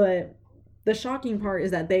 But the shocking part is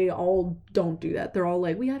that they all don't do that. They're all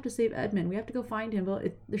like, we have to save Edmund. We have to go find him.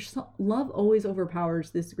 But love always overpowers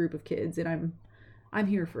this group of kids, and I'm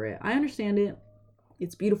here for it. I understand it.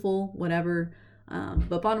 It's beautiful, whatever.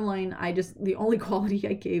 But bottom line, the only quality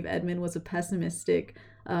I gave Edmund was a pessimistic,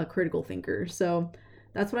 critical thinker. So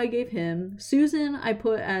that's what I gave him. Susan, I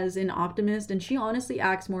put as an optimist, and she honestly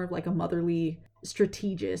acts more of like a motherly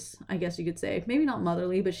strategist, I guess you could say. Maybe not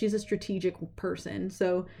motherly, but she's a strategic person.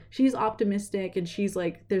 So she's optimistic and she's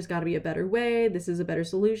like, there's got to be a better way. This is a better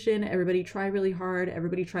solution. Everybody try really hard.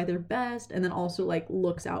 Everybody try their best. And then also like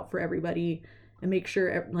looks out for everybody and make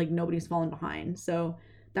sure like nobody's falling behind. So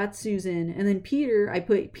that's Susan. And then Peter, I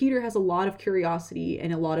put Peter has a lot of curiosity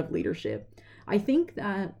and a lot of leadership. I think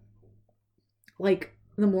that like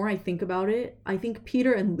the more I think about it, I think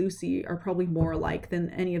Peter and Lucy are probably more alike than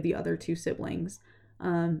any of the other two siblings.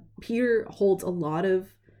 Peter holds a lot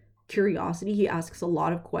of curiosity. He asks a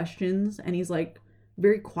lot of questions and he's like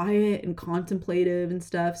very quiet and contemplative and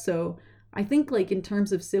stuff. So I think like in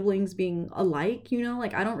terms of siblings being alike, you know,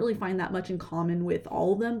 like I don't really find that much in common with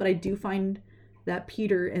all of them, but I do find that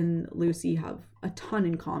Peter and Lucy have a ton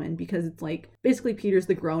in common because it's like basically Peter's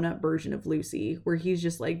the grown-up version of Lucy, where he's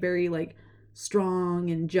just like very like strong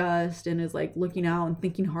and just and is like looking out and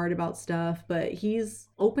thinking hard about stuff, but he's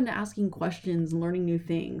open to asking questions and learning new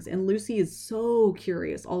things. And Lucy is so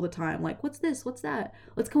curious all the time, like, what's this, what's that,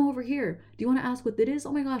 let's come over here, do you want to ask what that is,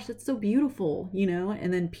 oh my gosh, that's so beautiful, you know.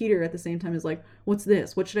 And then Peter at the same time is like, what's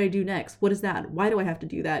this, what should I do next, what is that, why do I have to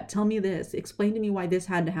do that, tell me this, explain to me why this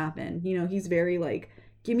had to happen, you know. He's very like,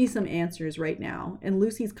 give me some answers right now. And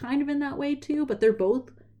Lucy's kind of in that way too, but they're both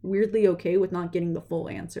weirdly okay with not getting the full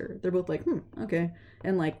answer. They're both like, okay,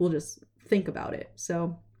 and like we'll just think about it.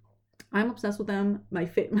 So I'm obsessed with them. My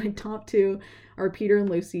top two are Peter and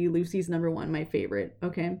Lucy. Lucy's number one, my favorite.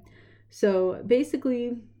 Okay, so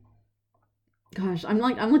basically, gosh, I'm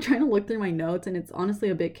trying to look through my notes and it's honestly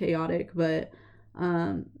a bit chaotic, but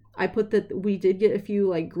I put that we did get a few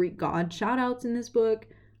like Greek god shout outs in this book.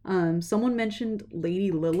 Someone mentioned Lady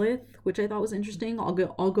Lilith, which I thought was interesting.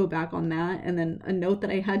 I'll go back on that. And then a note that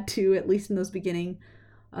I had to, at least in those beginning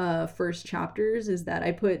first chapters, is that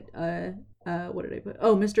I put what did I put?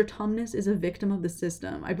 Oh, Mr. Tumnus is a victim of the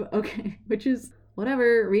system. I put okay, which is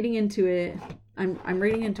whatever. Reading into it, I'm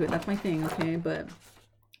reading into it. That's my thing. Okay, but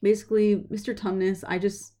basically, Mr. Tumnus, I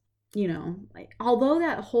just, you know, like, although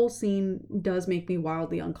that whole scene does make me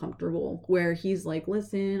wildly uncomfortable, where he's like,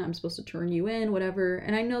 listen, I'm supposed to turn you in, whatever.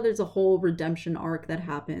 And I know there's a whole redemption arc that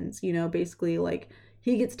happens, you know, basically like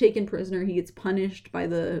he gets taken prisoner, he gets punished by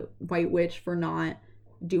the White Witch for not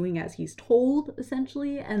doing as he's told,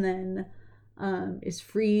 essentially, and then is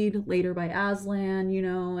freed later by Aslan, you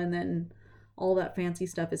know, and then all that fancy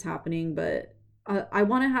stuff is happening. But I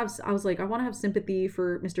want to have sympathy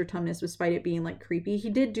for Mr. Tumnus, despite it being like creepy. He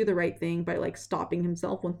did do the right thing by like stopping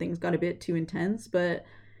himself when things got a bit too intense, but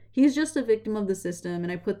he's just a victim of the system.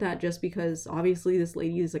 And I put that just because obviously this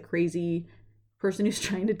lady is a crazy person who's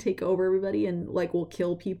trying to take over everybody and like will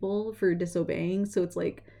kill people for disobeying. So it's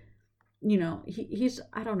like, you know, he's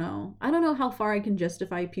I don't know how far I can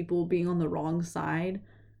justify people being on the wrong side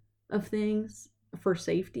of things for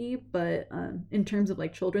safety, but in terms of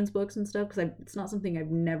like children's books and stuff, because it's not something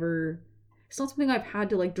I've had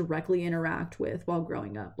to like directly interact with while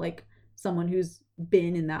growing up, like someone who's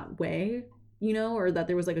been in that way, you know, or that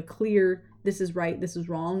there was like a clear this is right, this is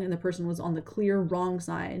wrong, and the person was on the clear wrong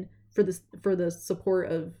side for the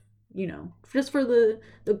support of, you know, just for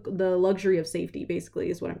the luxury of safety, basically,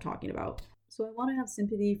 is what I'm talking about. So I want to have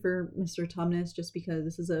sympathy for Mr. Tumnus just because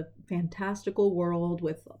this is a fantastical world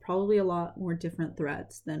with probably a lot more different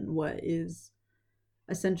threats than what is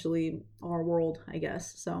essentially our world, I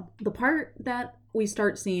guess. So the part that we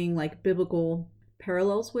start seeing like biblical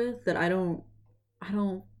parallels with that I don't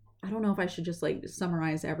know if I should just like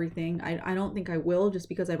summarize everything. I don't think I will, just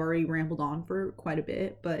because I've already rambled on for quite a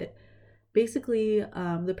bit, but basically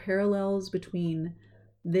the parallels between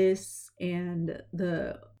this and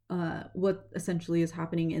the what essentially is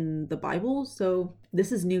happening in the Bible. So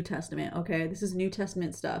this is New Testament, okay? This is New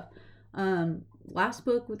Testament stuff. Last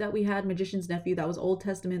book that we had, Magician's Nephew, that was Old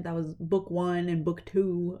Testament. That was book 1 and book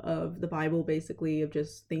 2 of the Bible, basically, of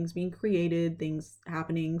just things being created, things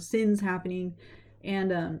happening, sins happening.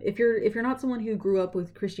 And if you're not someone who grew up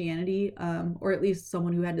with Christianity, or at least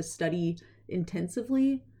someone who had to study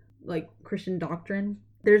intensively, like Christian doctrine,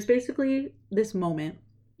 there's basically this moment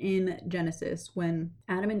in Genesis when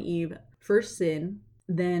Adam and Eve first sin.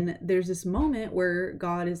 Then there's this moment where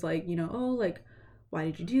God is like, you know, oh, like, why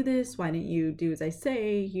did you do this? Why didn't you do as I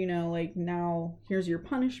say? You know, like, now here's your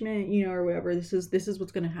punishment, you know, or whatever. This is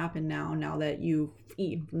what's going to happen now that you've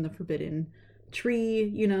eaten from the forbidden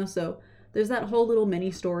tree, you know. So there's that whole little mini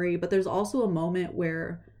story, but there's also a moment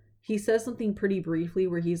where he says something pretty briefly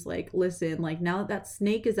where he's like, listen, like, now that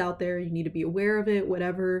snake is out there, you need to be aware of it,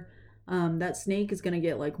 whatever. That snake is going to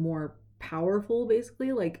get like more powerful,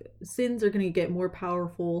 basically. Like, sins are going to get more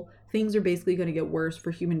powerful. Things are basically going to get worse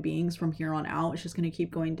for human beings from here on out. It's just going to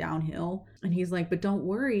keep going downhill. And he's like, but don't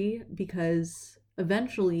worry, because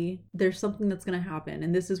eventually there's something that's going to happen.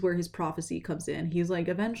 And this is where his prophecy comes in. He's like,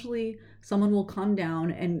 eventually someone will come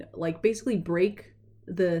down and like basically break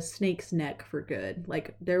the snake's neck for good.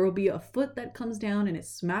 Like, there will be a foot that comes down and it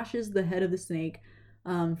smashes the head of the snake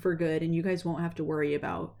for good, and you guys won't have to worry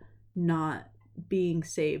about not being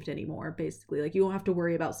saved anymore, basically. Like, you won't have to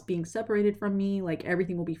worry about being separated from me. Like,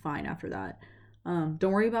 everything will be fine after that.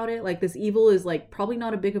 Don't worry about it. Like, this evil is like probably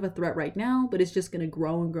not a big of a threat right now, but it's just gonna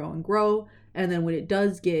grow and grow and grow, and then when it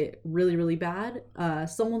does get really, really bad,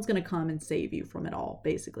 someone's gonna come and save you from it all,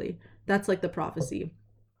 basically. That's like the prophecy.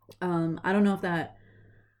 I don't know if that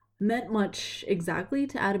meant much exactly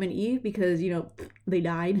to Adam and Eve, because, you know, they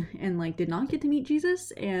died and like did not get to meet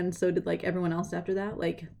Jesus, and so did like everyone else after that.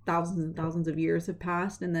 Like, thousands and thousands of years have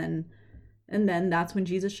passed, and then that's when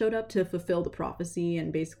Jesus showed up to fulfill the prophecy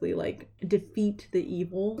and basically like defeat the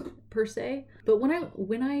evil per se. But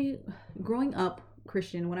when I growing up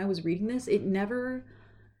Christian, when I was reading this, it never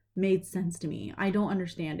made sense to me. I don't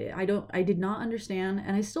understand it. I did not understand,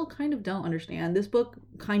 and I still kind of don't understand. This book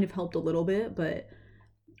kind of helped a little bit, but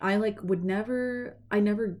I never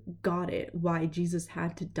got it, why Jesus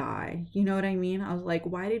had to die. You know what I mean? I was like,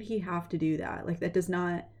 why did he have to do that? Like, that does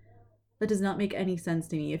not make any sense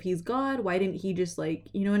to me. If he's God, why didn't he just, like,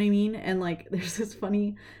 you know what I mean? And like, there's this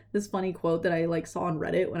funny quote that I like saw on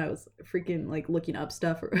Reddit when I was freaking like looking up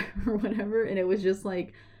stuff or whatever, and it was just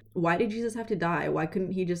like, why did Jesus have to die? Why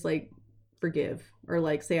couldn't he just like forgive, or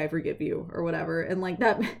like say I forgive you or whatever? And like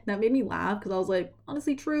that made me laugh, because I was like,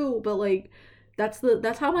 honestly true, but like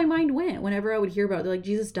that's how my mind went whenever I would hear about it. They're like,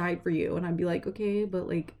 Jesus died for you, and I'd be like, okay, but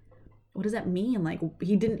like, what does that mean? Like,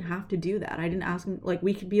 he didn't have to do that. I didn't ask him. Like,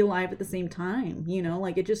 we could be alive at the same time, you know?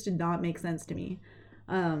 Like, it just did not make sense to me.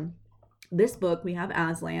 This book, we have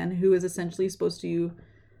Aslan, who is essentially supposed to,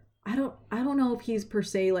 I don't know if he's per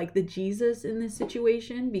se like the Jesus in this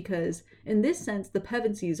situation, because in this sense the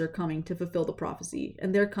Pevensies are coming to fulfill the prophecy,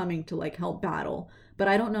 and they're coming to like help battle. But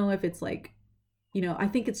I don't know if it's like, you know, I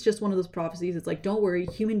think it's just one of those prophecies. It's like, don't worry,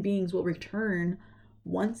 human beings will return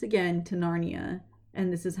once again to Narnia,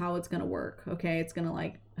 and this is how it's gonna work. Okay, it's gonna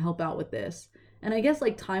like help out with this. And I guess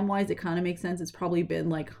like time-wise, it kind of makes sense. It's probably been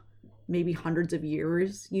like maybe hundreds of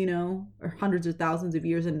years, you know, or hundreds of thousands of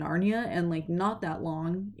years in Narnia, and like not that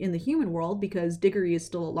long in the human world, because Diggory is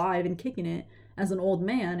still alive and kicking it as an old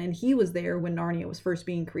man, and he was there when Narnia was first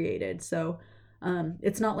being created. So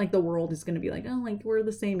it's not like the world is gonna be like, oh, like we're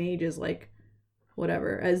the same age as like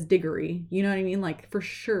whatever as Diggory, you know what I mean? Like, for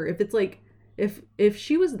sure, if it's like, if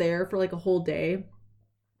she was there for like a whole day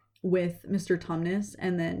with Mr. Tumnus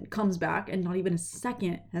and then comes back and not even a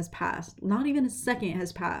second has passed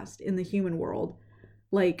in the human world,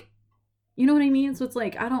 like, you know what I mean? So it's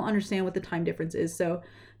like, I don't understand what the time difference is. So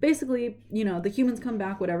basically, you know, the humans come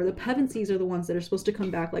back, whatever. The Pevensies are the ones that are supposed to come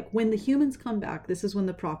back. Like, when the humans come back, this is when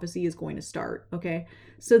the prophecy is going to start, okay?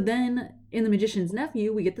 So then in The Magician's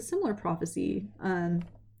Nephew, we get the similar prophecy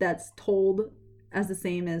that's told as the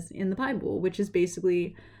same as in the Bible, which is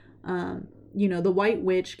basically, you know, the White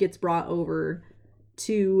Witch gets brought over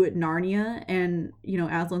to Narnia, and, you know,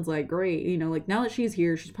 Aslan's like, great, you know, like, now that she's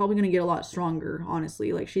here, she's probably going to get a lot stronger,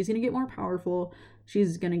 honestly. Like, she's going to get more powerful.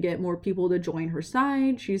 She's going to get more people to join her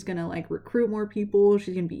side. She's going to, like, recruit more people.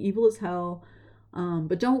 She's going to be evil as hell.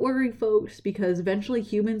 But don't worry, folks, because eventually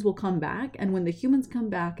humans will come back, and when the humans come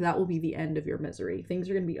back, that will be the end of your misery. Things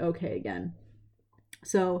are going to be okay again.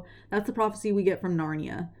 So that's the prophecy we get from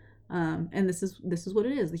Narnia. And this is what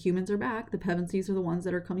it is. The humans are back. The Pevensies are the ones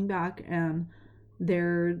that are coming back, and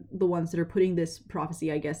they're the ones that are putting this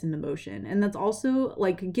prophecy, I guess, into motion. And that's also,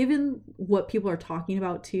 like, given what people are talking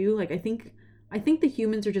about too, like, I think the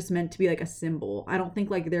humans are just meant to be like a symbol. I don't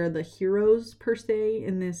think like they're the heroes per se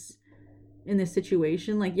in this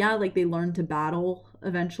situation. Like, yeah, like they learn to battle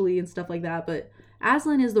eventually and stuff like that, but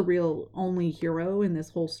Aslan is the real only hero in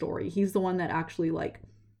this whole story. He's the one that actually like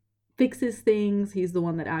fixes things. He's the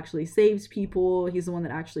one that actually saves people. He's the one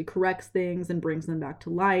that actually corrects things and brings them back to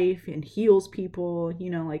life and heals people. You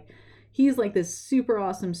know, like, he's like this super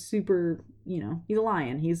awesome, super, you know, he's a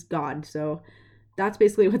lion. He's God. So that's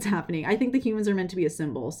basically what's happening. I think the humans are meant to be a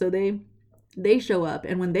symbol. So they show up,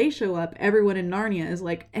 and when they show up, everyone in Narnia is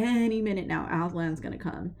like, any minute now, Aslan's gonna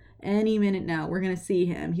come. Any minute now, we're gonna see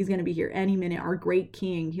him. He's gonna be here any minute. Our great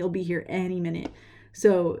king, he'll be here any minute.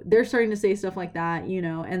 So they're starting to say stuff like that, you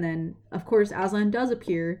know, and then, of course, Aslan does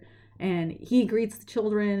appear, and he greets the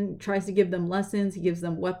children, tries to give them lessons. He gives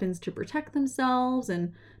them weapons to protect themselves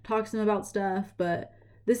and talks to them about stuff. But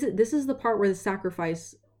this is the part where the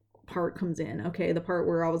sacrifice part comes in, okay? The part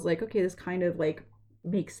where I was like, okay, this kind of like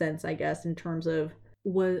makes sense, I guess, in terms of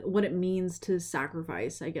what it means to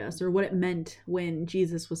sacrifice, I guess, or what it meant when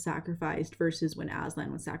Jesus was sacrificed versus when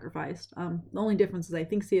Aslan was sacrificed. The only difference is I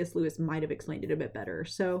think C.S. Lewis might have explained it a bit better.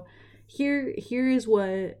 So here's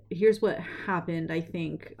what happened, I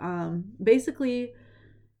think. Basically,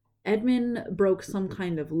 Edmund broke some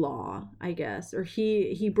kind of law, I guess, or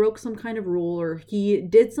he broke some kind of rule, or he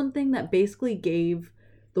did something that basically gave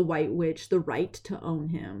the White Witch the right to own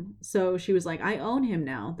him. So she was like, I own him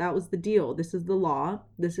now. That was the deal. This is the law.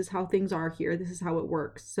 This is how things are here. This is how it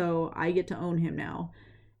works. So I get to own him now.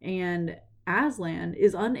 And Aslan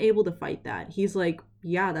is unable to fight that. He's like,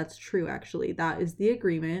 yeah, that's true, actually. That is the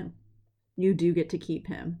agreement. You do get to keep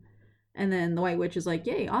him. And then the White Witch is like,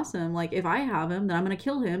 yay, awesome. Like, if I have him, then I'm going to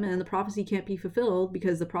kill him. And the prophecy can't be fulfilled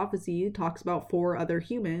because the prophecy talks about 4 other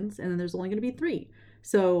humans. And then there's only going to be 3.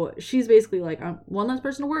 So she's basically like, I'm one less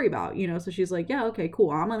person to worry about, you know? So she's like, yeah, okay, cool.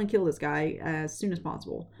 I'm going to kill this guy as soon as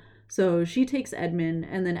possible. So she takes Edmund,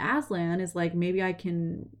 and then Aslan is like, maybe I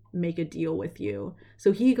can make a deal with you.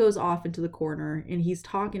 So he goes off into the corner and he's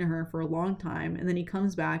talking to her for a long time. And then he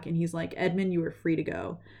comes back and he's like, Edmund, you are free to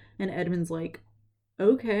go. And Edmund's like,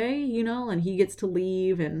 okay, you know, and he gets to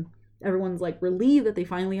leave, and everyone's like relieved that they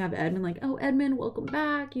finally have Edmund, like, oh, Edmund, welcome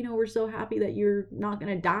back. You know, we're so happy that you're not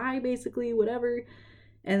going to die, basically, whatever.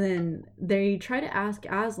 And then they try to ask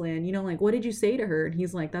Aslan, you know, like, what did you say to her? And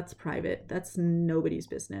he's like, that's private. That's nobody's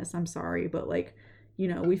business. I'm sorry. But like, you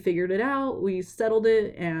know, we figured it out. We settled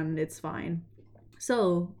it and it's fine.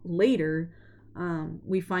 So later,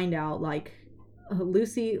 we find out like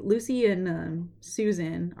Lucy and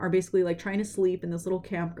Susan are basically like trying to sleep in this little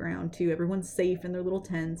campground too. Everyone's safe in their little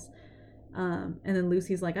tents. And then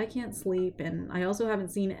Lucy's like, I can't sleep, and I also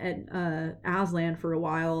haven't seen Aslan for a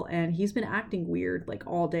while, and he's been acting weird like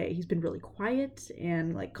all day. He's been really quiet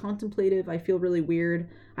and like contemplative. I feel really weird.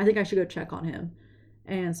 I think I should go check on him.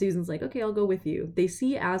 And Susan's like, okay, I'll go with you. They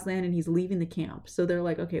see Aslan and he's leaving the camp, so they're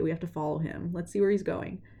like, okay, we have to follow him. Let's see where he's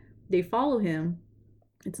going. They follow him.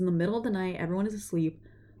 It's in the middle of the night. Everyone is asleep.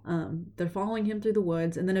 They're following him through the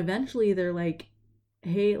woods, and then eventually they're like,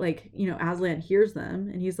 hey, like, you know, Aslan hears them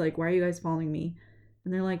and he's like, why are you guys following me?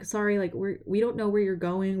 And they're like, sorry, like, we don't know where you're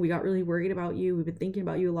going. We got really worried about you. We've been thinking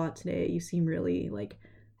about you a lot today. You seem really like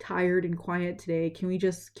tired and quiet today. Can we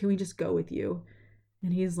just go with you?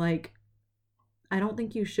 And he's like, I don't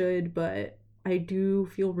think you should, but I do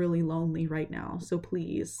feel really lonely right now. So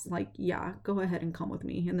please, like, yeah, go ahead and come with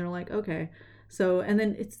me. And they're like, okay. So, and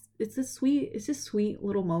then it's this sweet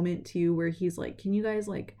little moment too, where he's like, can you guys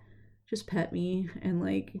like just pet me and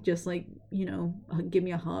like just like, you know, give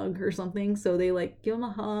me a hug or something? So they like give him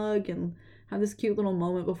a hug and have this cute little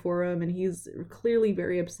moment before him, and he's clearly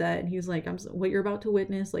very upset, and he's like, what you're about to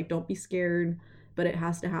witness, like, don't be scared, but it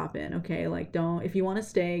has to happen, okay? Like, don't, if you want to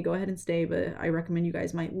stay, go ahead and stay, but I recommend you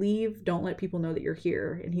guys might leave. Don't let people know that you're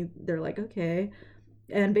here. And they're like, okay.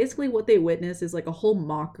 And basically what they witness is like a whole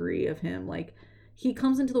mockery of him. Like, he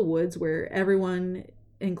comes into the woods where everyone,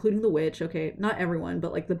 including the witch, okay, not everyone,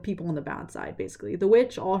 but like the people on the bad side, basically. The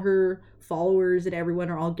witch, all her followers and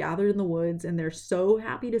everyone are all gathered in the woods, and they're so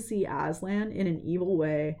happy to see Aslan in an evil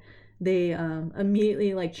way. They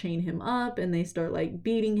immediately like chain him up, and they start like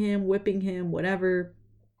beating him, whipping him, whatever,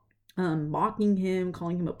 mocking him,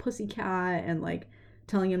 calling him a pussycat, and like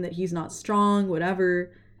telling him that he's not strong,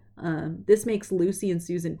 whatever. This makes Lucy and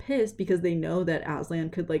Susan pissed because they know that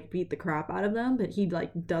Aslan could like beat the crap out of them, but he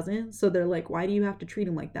like doesn't. So they're like, why do you have to treat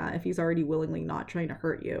him like that if he's already willingly not trying to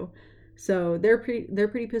hurt you? So they're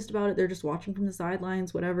pretty pissed about it. They're just watching from the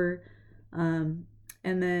sidelines, whatever. And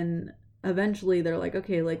then eventually they're like,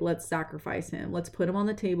 okay, like, let's sacrifice him. Let's put him on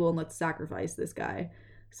the table and let's sacrifice this guy.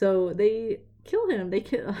 So they kill him.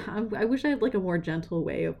 I wish I had like a more gentle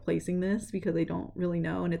way of placing this because I don't really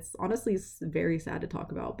know, and it's honestly very sad to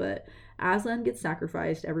talk about. But Aslan gets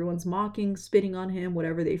sacrificed. Everyone's mocking, spitting on him,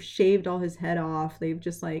 whatever. They've shaved all his head off. They've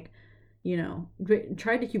just like, you know,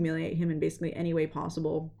 tried to humiliate him in basically any way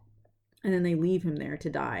possible. And then they leave him there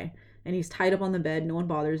to die. And he's tied up on the bed. No one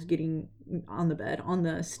bothers getting on the bed, on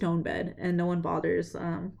the stone bed, and no one bothers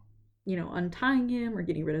you know, untying him or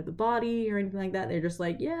getting rid of the body or anything like that. They're just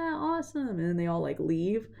like, yeah, awesome. And then they all like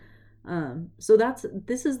leave. So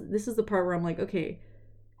this is the part where I'm like, okay,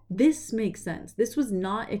 this makes sense. This was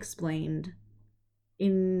not explained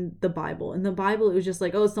in the Bible. In the Bible, it was just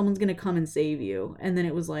like, oh, someone's going to come and save you. And then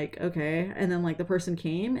it was like, okay. And then like the person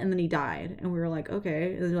came and then he died. And we were like,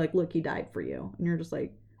 okay. And they're like, look, he died for you. And you're just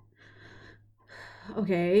like,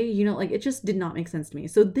 okay, you know, like, it just did not make sense to me.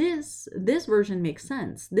 So this version makes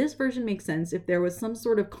sense. This version makes sense if there was some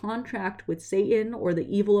sort of contract with Satan or the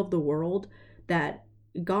evil of the world that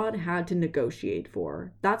God had to negotiate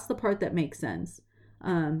for. That's the part that makes sense.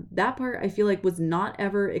 That part I feel like was not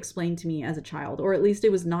ever explained to me as a child, or at least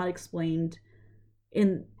it was not explained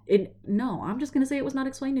no, I'm just gonna say it was not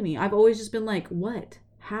explained to me. I've always just been like, what?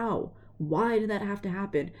 How? Why did that have to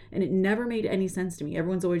happen? And it never made any sense to me.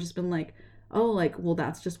 Everyone's always just been like, oh, like, well,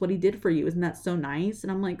 that's just what he did for you. Isn't that so nice?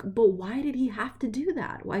 And I'm like, but why did he have to do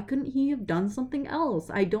that? Why couldn't he have done something else?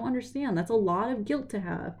 I don't understand. That's a lot of guilt to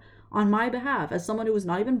have on my behalf as someone who was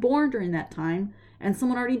not even born during that time, and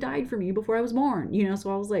someone already died for me before I was born, you know?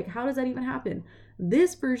 So I was like, how does that even happen?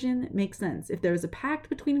 This version makes sense. If there was a pact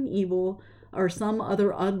between an evil or some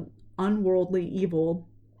other unworldly evil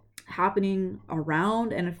happening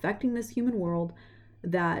around and affecting this human world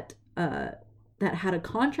that that had a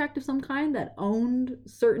contract of some kind, that owned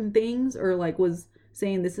certain things, or like was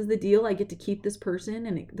saying, this is the deal, I get to keep this person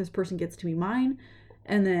and this person gets to be mine.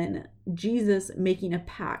 And then Jesus making a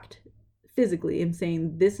pact physically and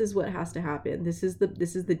saying, this is what has to happen, this is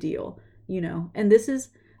the deal, you know. And this is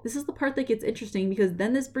the part that gets interesting, because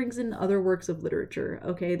then this brings in other works of literature.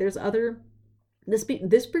 Okay, there's other,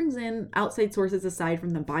 this brings in outside sources aside from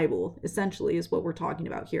the Bible, essentially, is what we're talking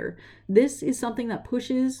about here. This is something that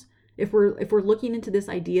pushes, if we're looking into this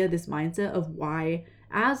idea, this mindset of why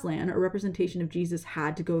Aslan, a representation of Jesus,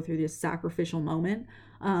 had to go through this sacrificial moment,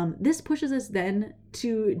 this pushes us then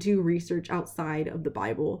to do research outside of the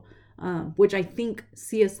Bible, which I think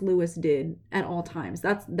C.S. Lewis did at all times.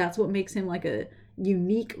 That's what makes him like a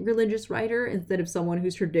unique religious writer, instead of someone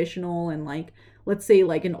who's traditional and, like, let's say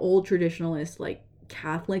like an old traditionalist, like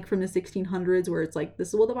Catholic from the 1600s, where it's like, this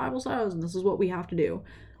is what the Bible says and this is what we have to do.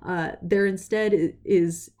 There instead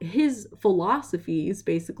is his philosophies,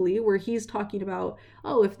 basically, where he's talking about,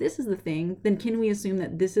 oh, if this is the thing, then can we assume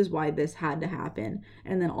that this is why this had to happen?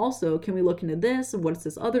 And then also, can we look into this? What's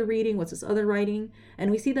this other reading? What's this other writing? And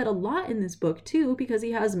we see that a lot in this book too, because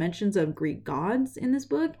he has mentions of Greek gods in this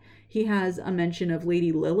book. He has a mention of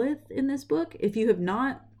Lady Lilith in this book. If you have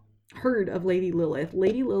not heard of Lady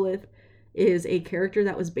Lilith is a character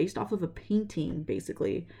that was based off of a painting,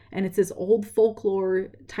 basically. And it's this old folklore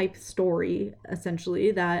type story,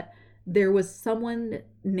 essentially, that there was someone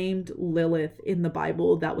named Lilith in the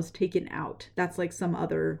Bible that was taken out. That's like some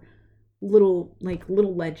other little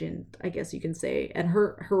legend, I guess you can say. And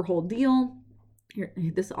her whole deal here,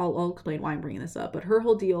 I'll explain why I'm bringing this up, but her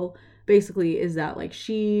whole deal basically is that, like,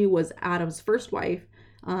 she was Adam's first wife,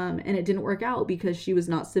 and it didn't work out because she was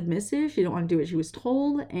not submissive. She didn't want to do what she was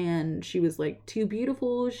told, and she was like too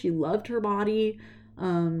beautiful. She loved her body.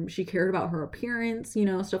 She cared about her appearance, you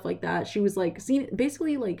know, stuff like that. She was like seen,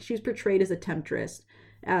 basically, like, she was portrayed as a temptress,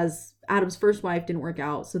 as Adam's first wife didn't work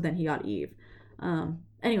out, so then he got Eve.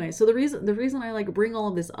 Anyway, so the reason I like bring all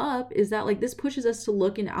of this up is that, like, this pushes us to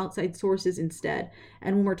look in outside sources instead.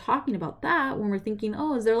 And when we're talking about that, when we're thinking,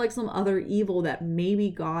 oh, is there like some other evil that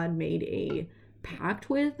maybe God made a pact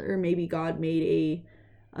with, or maybe God made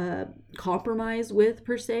a compromise with,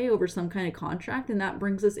 per se, over some kind of contract? And that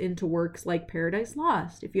brings us into works like Paradise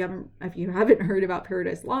Lost. If you haven't heard about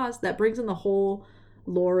Paradise Lost, that brings in the whole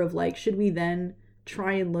lore of, like, should we then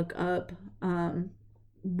try and look up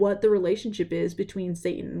what the relationship is between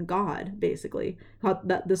Satan and God, basically.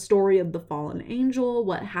 The story of the fallen angel,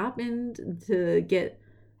 what happened to get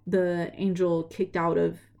the angel kicked out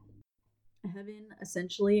of heaven,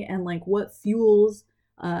 essentially, and like what fuels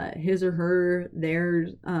his or their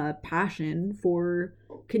passion for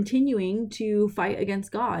continuing to fight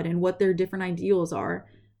against God, and what their different ideals are.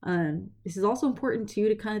 This is also important too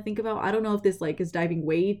to kind of think about. I don't know if this like is diving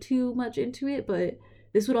way too much into it, but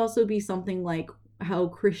this would also be something like how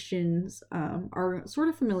Christians are sort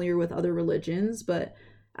of familiar with other religions, but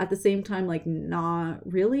at the same time, like, not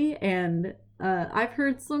really. And I've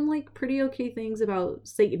heard some like pretty okay things about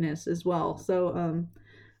Satanists as well. So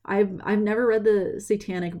I've never read the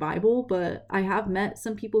Satanic Bible, but I have met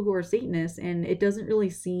some people who are Satanists, and it doesn't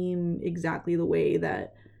really seem exactly the way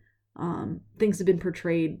that things have been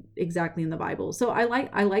portrayed exactly in the Bible. So I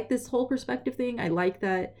like this whole perspective thing. I like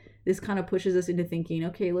that this kind of pushes us into thinking,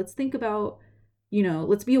 okay, let's think about, you know,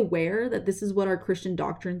 let's be aware that this is what our Christian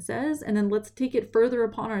doctrine says, and then let's take it further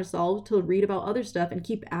upon ourselves to read about other stuff and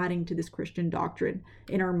keep adding to this Christian doctrine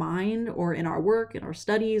in our mind or in our work, in our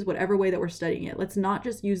studies, whatever way that we're studying it. Let's not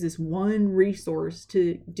just use this one resource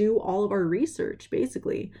to do all of our research,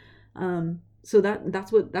 basically. So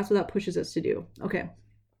that's what that pushes us to do. Okay,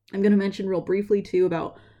 I'm going to mention real briefly too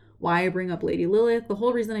about why I bring up Lady Lilith. The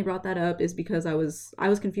whole reason I brought that up is because I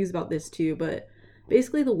was confused about this too, but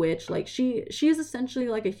basically the witch, like she is essentially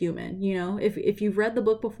like a human, you know. If you've read the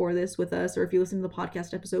book before this with us, or if you listen to the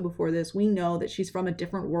podcast episode before this, we know that she's from a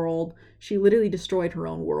different world. She literally destroyed her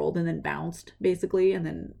own world and then bounced, basically, and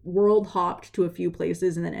then world hopped to a few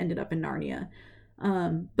places and then ended up in Narnia.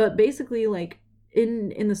 But basically, like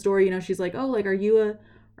in the story, you know, she's like, oh, like, are you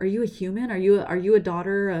a human? Are you a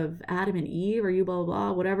daughter of Adam and Eve? Are you blah, blah,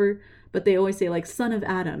 blah, whatever? But they always say, like, son of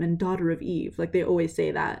Adam and daughter of Eve. Like, they always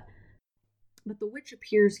say that. But the witch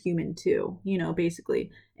appears human too, you know,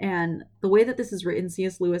 basically. And the way that this is written,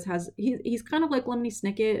 C.S. Lewis he's kind of like Lemony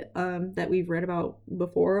Snicket, that we've read about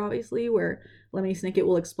before, obviously, where Lemony Snicket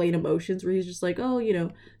will explain emotions, where he's just like, oh, you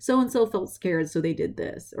know, so-and-so felt scared, so they did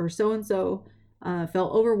this. Or so-and-so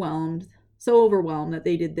felt so overwhelmed that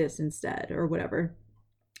they did this instead, or whatever.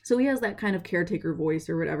 So he has that kind of caretaker voice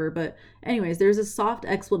or whatever. But anyways, there's a soft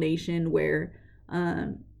explanation where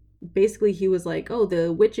basically he was like, oh,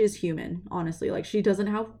 the witch is human, honestly. Like, she doesn't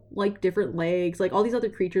have, like, different legs. Like, all these other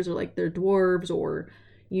creatures are, like, they're dwarves, or,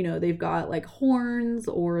 you know, they've got, like, horns,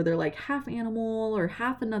 or they're, like, half animal, or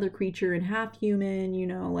half another creature and half human, you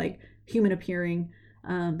know, like, human appearing.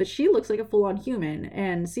 But she looks like a full-on human.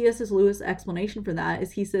 And C.S. Lewis' explanation for that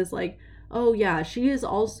is he says, like, oh yeah, she is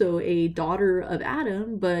also a daughter of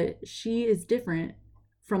Adam, but she is different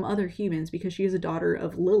from other humans because she is a daughter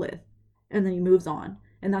of Lilith. And then he moves on,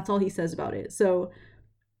 and that's all he says about it. So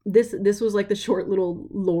this was like the short little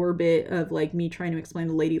lore bit of like me trying to explain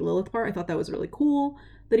the Lady Lilith part. I thought that was really cool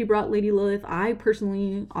that he brought Lady Lilith. I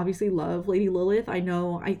personally obviously love Lady Lilith. I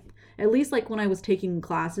know, at least like when I was taking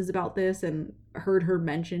classes about this and heard her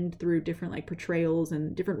mentioned through different like portrayals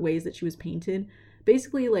and different ways that she was painted,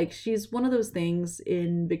 basically, like, she's one of those things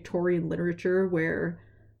in Victorian literature where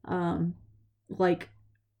like,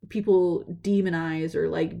 people demonize or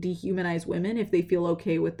like dehumanize women if they feel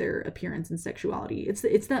okay with their appearance and sexuality.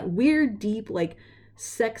 It's that weird, deep, like,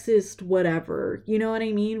 sexist whatever, you know what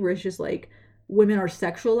I mean, where it's just like women are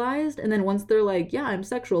sexualized, and then once they're like, yeah, I'm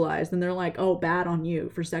sexualized, and they're like, oh, bad on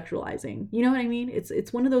you for sexualizing, you know what I mean?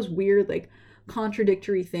 It's one of those weird, like,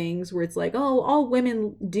 contradictory things where it's like, oh, all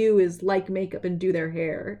women do is like makeup and do their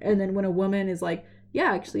hair. And then when a woman is like,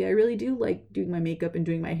 yeah, actually, I really do like doing my makeup and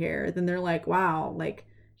doing my hair, then they're like, wow, like,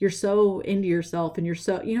 you're so into yourself and you're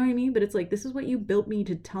so, you know what I mean? But it's like, this is what you built me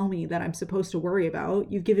to tell me that I'm supposed to worry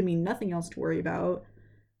about. You've given me nothing else to worry about.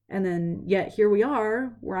 And then yet here we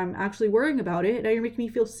are where I'm actually worrying about it. Now you're making me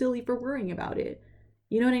feel silly for worrying about it.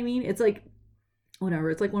 You know what I mean? It's like, whatever.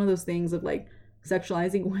 It's like one of those things of like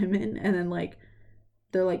sexualizing women, and then like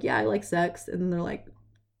they're like, yeah, I like sex, and then they're like,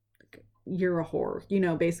 you're a whore, you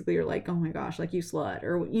know, basically. You're like, oh my gosh, like, you slut,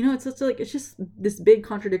 or, you know, it's just like, it's just this big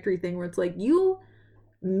contradictory thing where it's like, you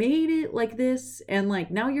made it like this, and like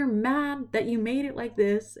now you're mad that you made it like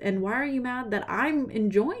this, and why are you mad that I'm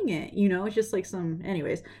enjoying it, you know? It's just like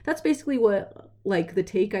anyways, that's basically what, like, the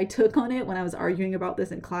take I took on it when I was arguing about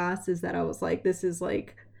this in class, is that I was like, this is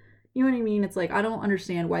like, you know what I mean? It's like, I don't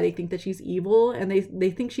understand why they think that she's evil, and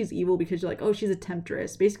they think she's evil because you're like, oh, she's a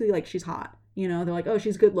temptress, basically, like, she's hot, you know? They're like, oh,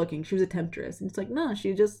 she's good looking, she was a temptress, and it's like, no,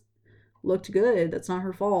 she just looked good, that's not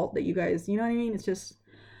her fault that you guys, you know what I mean? It's just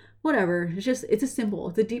whatever. It's a symbol.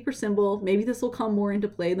 It's a deeper symbol. Maybe this will come more into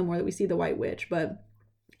play the more that we see the White Witch, but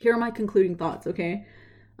here are my concluding thoughts, okay?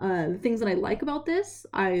 The things that I like about this,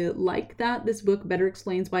 I like that this book better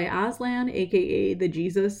explains why Aslan, aka the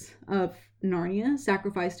Jesus of Narnia,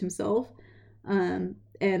 sacrificed himself. And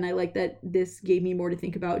I like that this gave me more to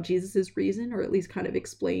think about Jesus's reason, or at least kind of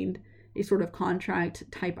explained a sort of contract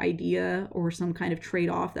type idea or some kind of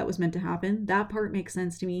trade-off that was meant to happen. That part makes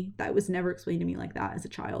sense to me. That was never explained to me like that as a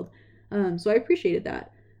child. So I appreciated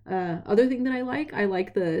that. Other thing that I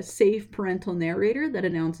like the safe parental narrator that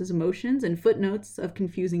announces emotions and footnotes of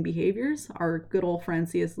confusing behaviors. Our good old friend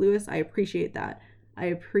C.S. Lewis, I appreciate that. I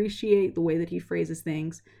appreciate the way that he phrases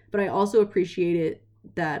things, but I also appreciate it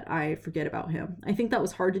that I forget about him. I think that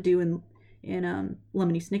was hard to do in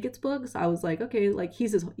Lemony Snicket's books. I was like, okay, like,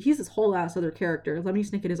 he's this whole ass other character. Lemony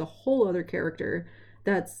Snicket is a whole other character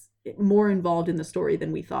that's more involved in the story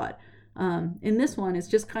than we thought. In this one, it's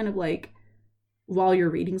just kind of like, while you're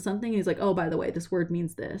reading something, he's like, oh, by the way, this word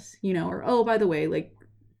means this, you know, or, oh, by the way, like,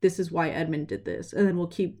 this is why Edmund did this, and then we'll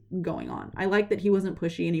keep going on. I like that he wasn't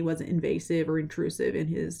pushy and he wasn't invasive or intrusive in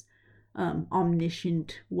his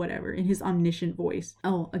omniscient voice.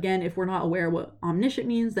 Oh, again, if we're not aware what omniscient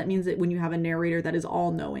means, that means that when you have a narrator that is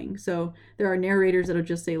all knowing. So there are narrators that'll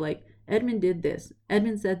just say like, Edmund did this,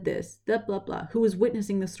 Edmund said this, blah blah blah, who is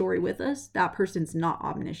witnessing the story with us. That person's not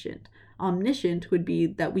omniscient. Omniscient would be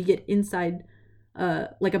that we get inside,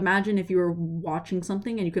 like, imagine if you were watching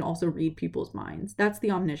something and you can also read people's minds. That's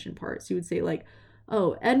the omniscient part. So you would say like,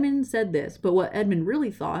 oh, Edmund said this, but what Edmund really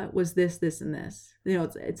thought was this, this, and this. You know,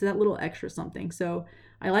 it's that little extra something. So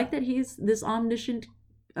I like that he's this omniscient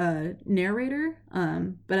narrator,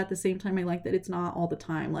 but at the same time, I like that it's not all the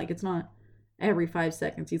time. Like, it's not every 5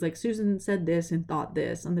 seconds. He's like, Susan said this and thought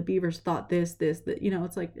this, and the Beavers thought this, that, you know,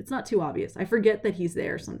 it's like, it's not too obvious. I forget that he's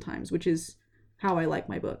there sometimes, which is how I like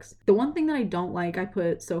my books. The one thing that I don't like, I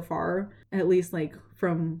put so far, at least like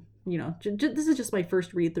from, you know, this is just my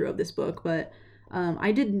first read through of this book, but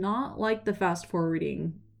I did not like the fast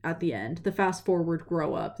forwarding at the end, the fast forward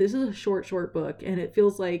grow up. This is a short book, and it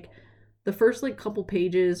feels like the first like couple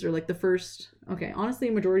pages, or like the first, okay, honestly,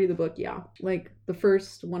 majority of the book, yeah, like the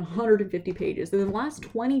first 150 pages, and then the last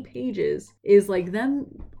 20 pages is like them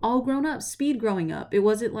all grown up, speed growing up. It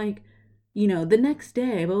wasn't like, you know, the next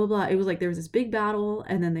day, blah, blah, blah. It was like there was this big battle,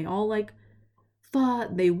 and then they all like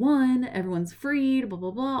fought, they won, everyone's freed, blah,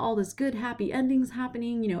 blah, blah, all this good, happy endings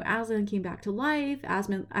happening. You know, Aslan came back to life,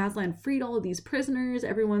 Aslan freed all of these prisoners,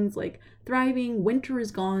 everyone's like thriving, winter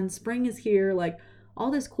is gone, spring is here, like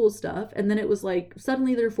all this cool stuff. And then it was like,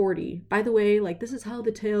 suddenly they're 40. By the way, like, this is how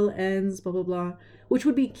the tale ends, blah, blah, blah, which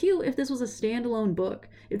would be cute if this was a standalone book.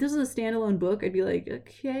 If this was a standalone book, I'd be like,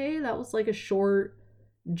 okay, that was like a short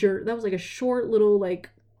little, like,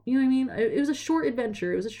 you know what I mean? It was a short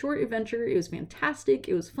adventure. It was fantastic.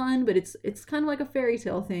 It was fun, but it's kind of like a fairy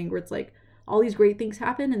tale thing where it's like all these great things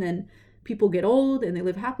happen, and then people get old and they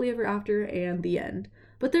live happily ever after, and the end.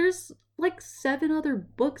 But there's like 7 other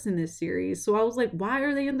books in this series, so I was like, why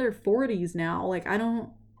are they in their 40s now? Like, I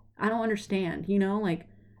don't understand, you know, like,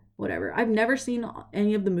 whatever. I've never seen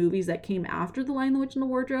any of the movies that came after The Lion, the Witch, and the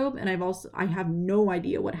Wardrobe, and I have no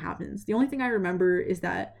idea what happens. The only thing I remember is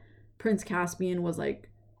that Prince Caspian was like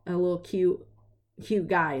a little cute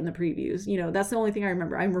guy in the previews. You know, that's the only thing I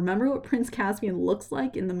remember. I remember what Prince Caspian looks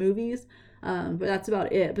like in the movies, but that's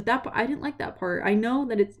about it. But that, I didn't like that part. I know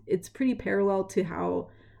that it's pretty parallel to how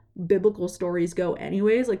biblical stories go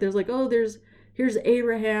anyways. Like, there's like, oh, here's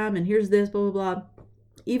Abraham, and here's this, blah, blah, blah.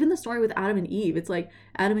 Even the story with Adam and Eve, it's like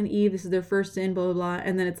Adam and Eve, this is their first sin, blah, blah, blah.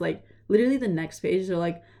 And then it's like literally the next page, they're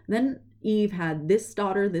like, then Eve had this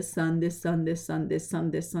daughter, this son, this son, this son, this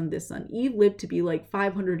son, this son, this son. Eve lived to be like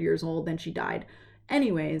 500 years old, then she died.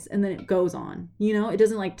 Anyways, and then it goes on. You know, it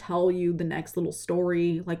doesn't like tell you the next little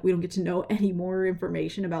story. Like, we don't get to know any more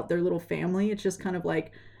information about their little family. It's just kind of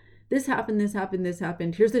like, this happened, this happened, this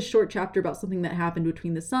happened. Here's this short chapter about something that happened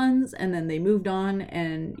between the sons, and then they moved on,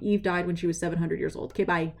 and Eve died when she was 700 years old. Okay,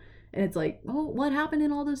 bye. And it's like, oh, what happened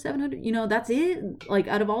in all those 700? You know, that's it. Like,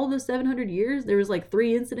 out of all those 700 years, there was like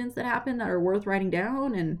 3 incidents that happened that are worth writing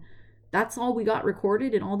down, and that's all we got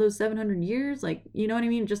recorded in all those 700 years. Like, you know what I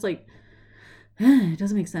mean? Just like, it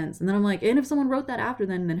doesn't make sense. And then I'm like, and if someone wrote that after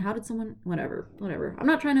then how did someone, whatever. I'm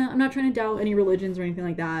not trying to doubt any religions or anything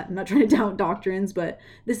like that. I'm not trying to doubt doctrines, but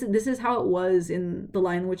this is how it was in The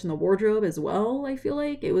Lion, the Witch, and the Wardrobe as well. I feel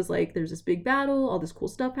like it was like, there's this big battle, all this cool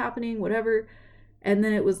stuff happening, whatever. And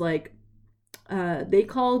then it was like, they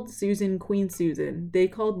called Susan Queen Susan. They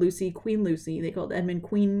called Lucy Queen Lucy. They called Edmund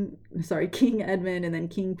King Edmund, and then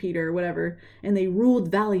King Peter, whatever. And they ruled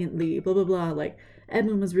valiantly, blah, blah, blah. Like,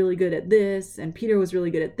 Edmund was really good at this, and Peter was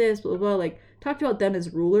really good at this, blah, blah, blah. Like, talked about them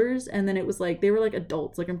as rulers, and then it was like, they were like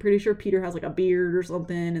adults. Like, I'm pretty sure Peter has like a beard or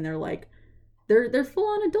something, and they're like, they're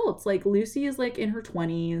full-on adults. Like, Lucy is like in her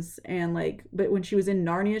 20s, and like, but when she was in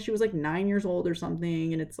Narnia, she was like 9 years old or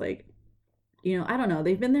something, and it's like, you know, I don't know.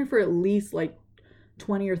 They've been there for at least like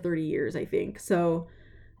 20 or 30 years, I think. So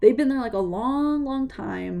they've been there like a long, long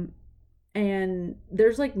time. And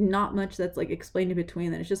there's like not much that's like explained in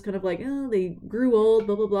between. Then it's just kind of like, oh, they grew old,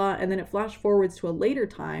 blah, blah, blah. And then it flash forwards to a later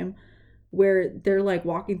time where they're like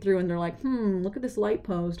walking through, and they're like, look at this light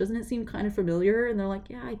post. Doesn't it seem kind of familiar? And they're like,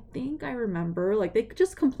 yeah, I think I remember. Like, they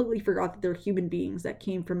just completely forgot that they're human beings that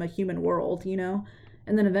came from a human world, you know?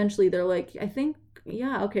 And then eventually they're like, I think,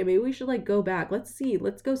 yeah, okay, maybe we should like go back. Let's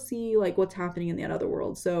go see like what's happening in the other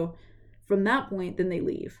world. So from that point, then they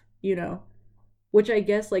leave, you know? Which I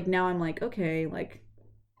guess, like, now I'm like, okay, like,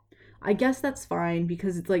 I guess that's fine,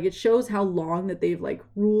 because it's like, it shows how long that they've like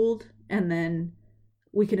ruled, and then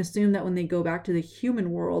we can assume that when they go back to the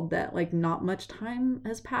human world that like not much time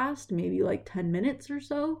has passed, maybe like 10 minutes or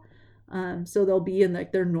so. So they'll be in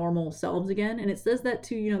like their normal selves again. And it says that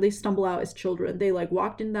too, you know, they stumble out as children. They like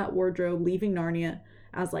walked in that wardrobe, leaving Narnia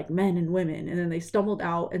as like men and women, and then they stumbled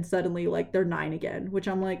out, and suddenly like they're 9 again, which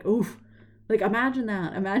I'm like, oof. Like, imagine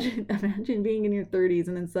that. Imagine being in your 30s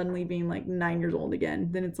and then suddenly being like 9 years old again.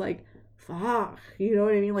 Then it's like, fuck, you know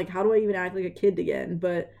what I mean? Like, how do I even act like a kid again?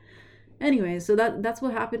 But anyway, so that's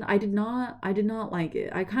what happened. I did not like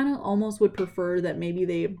it. I kind of almost would prefer that maybe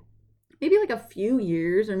they maybe like a few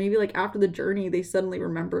years, or maybe like after the journey, they suddenly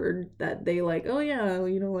remembered that they like, oh yeah,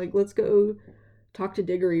 you know, like let's go talk to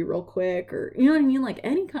Diggory real quick, or you know what I mean? Like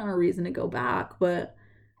any kind of reason to go back, but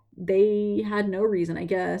they had no reason, I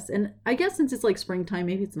guess. And I guess since it's like springtime,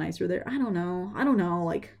 maybe it's nicer there. I don't know.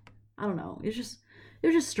 Like, I don't know. It was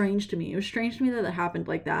just strange to me. It was strange to me that it happened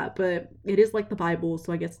like that, but it is like the Bible,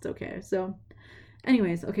 so I guess it's okay. So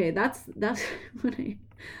anyways, okay, that's what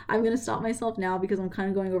I'm gonna stop myself now because I'm kind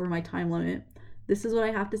of going over my time limit. This is what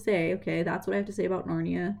I have to say. Okay, that's what I have to say about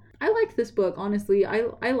Narnia. I liked this book, honestly.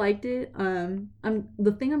 I liked it.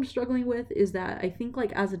 The thing I'm struggling with is that I think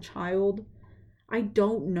like as a child, I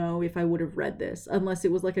don't know if I would have read this unless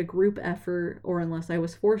it was like a group effort, or unless I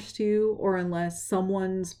was forced to, or unless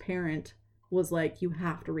someone's parent was like, you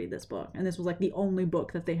have to read this book, and this was like the only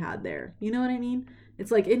book that they had there. You know what I mean?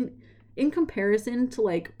 It's like in comparison to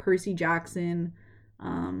like Percy Jackson,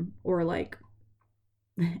 or like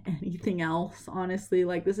anything else, honestly,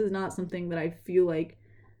 like this is not something that I feel like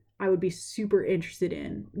I would be super interested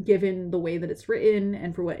in, given the way that it's written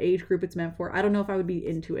and for what age group it's meant for. I don't know if I would be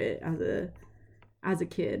into it as a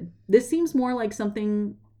kid. This seems more like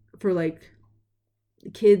something for like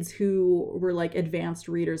kids who were like advanced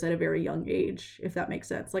readers at a very young age, if that makes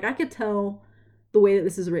sense. Like I could tell the way that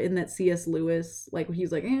this is written that C.S. Lewis, like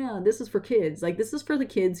he's like, yeah, this is for kids. Like this is for the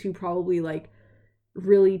kids who probably like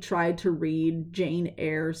really tried to read Jane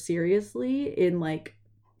Eyre seriously in like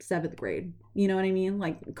 7th grade. You know what I mean?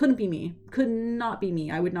 Like couldn't be me. Could not be me.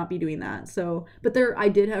 I would not be doing that. So, but I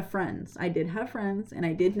did have friends. And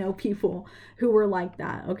I did know people who were like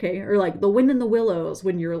that, okay? Or like The Wind in the Willows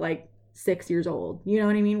when you're like 6 years old. You know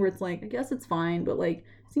what I mean? Where it's like, I guess it's fine, but like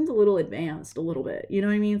seems a little advanced a little bit. You know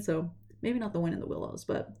what I mean? So, maybe not The Wind in the Willows,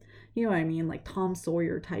 but you know what I mean? Like Tom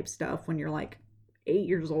Sawyer type stuff when you're like 8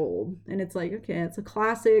 years old. And it's like, okay, it's a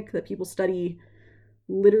classic that people study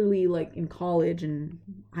literally like in college and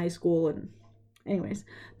high school. And anyways,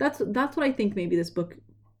 that's what I think maybe this book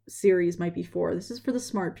series might be for. This is for the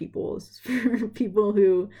smart people. This is for people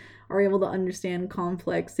who are able to understand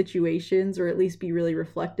complex situations, or at least be really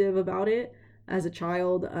reflective about it as a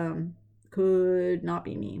child. Could not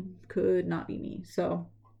be me. So,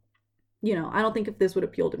 you know, I don't think if this would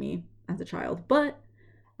appeal to me as a child, but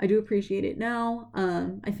I do appreciate it now.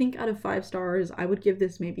 I think out of 5 stars, I would give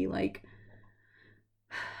this book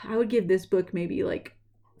maybe like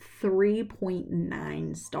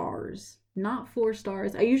 3.9 stars, not 4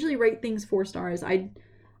 stars. I usually rate things 4 stars. I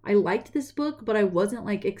liked this book, but I wasn't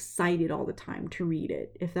like excited all the time to read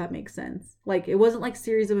it, if that makes sense. Like it wasn't like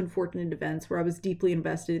Series of Unfortunate Events where I was deeply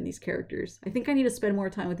invested in these characters. I think I need to spend more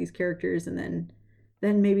time with these characters, and then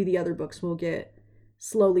maybe the other books will get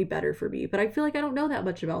slowly better for me. But I feel like I don't know that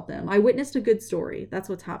much about them. I witnessed a good story. That's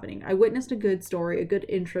what's happening. I witnessed a good story, a good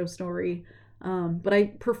intro story. But I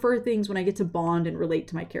prefer things when I get to bond and relate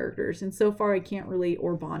to my characters. And so far I can't relate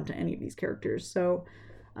or bond to any of these characters. So,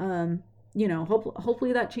 you know,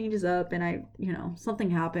 hopefully that changes up, and something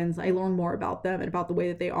happens. I learn more about them and about the way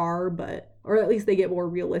that they are, or at least they get more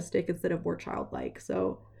realistic instead of more childlike.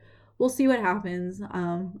 So we'll see what happens.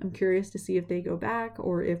 I'm curious to see if they go back,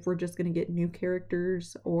 or if we're just going to get new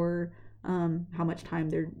characters, or how much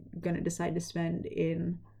time they're going to decide to spend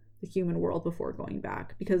in the human world before going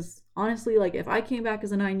back. Because honestly, like if I came back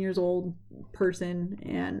as a 9 years old person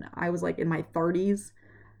and I was like in my 30s,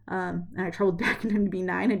 and I traveled back in time to be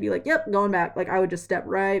 9, I'd be like, yep, going back. Like I would just step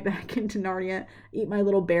right back into Narnia, eat my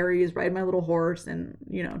little berries, ride my little horse, and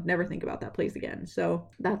never think about that place again. So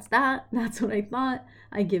that's what I thought.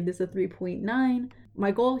 I give this a 3.9.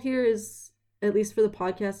 My goal here is, at least for the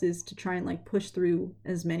podcast, is to try and like push through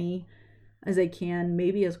as many as I can,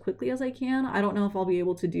 maybe as quickly as I can. I don't know if I'll be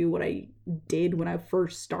able to do what I did when I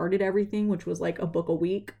first started everything, which was like a book a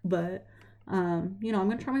week, but I'm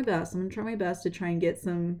gonna try my best. I'm gonna try my best to try and get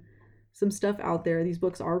some stuff out there. These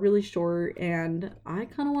books are really short, and I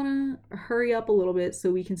kind of want to hurry up a little bit so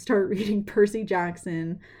we can start reading Percy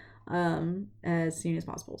Jackson as soon as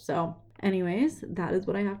possible. So anyways, that is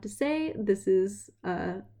what I have to say. This is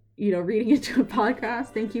reading into a podcast.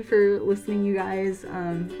 Thank you for listening, you guys.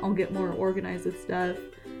 I'll get more organized with stuff,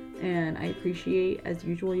 and I appreciate, as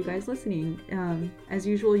usual, you guys listening. As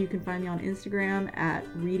usual, you can find me on Instagram at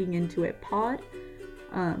readingintoitpod,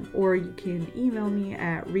 or you can email me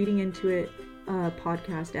at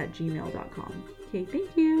readingintoitpodcast@gmail.com. Okay,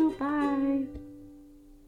 thank you. Bye.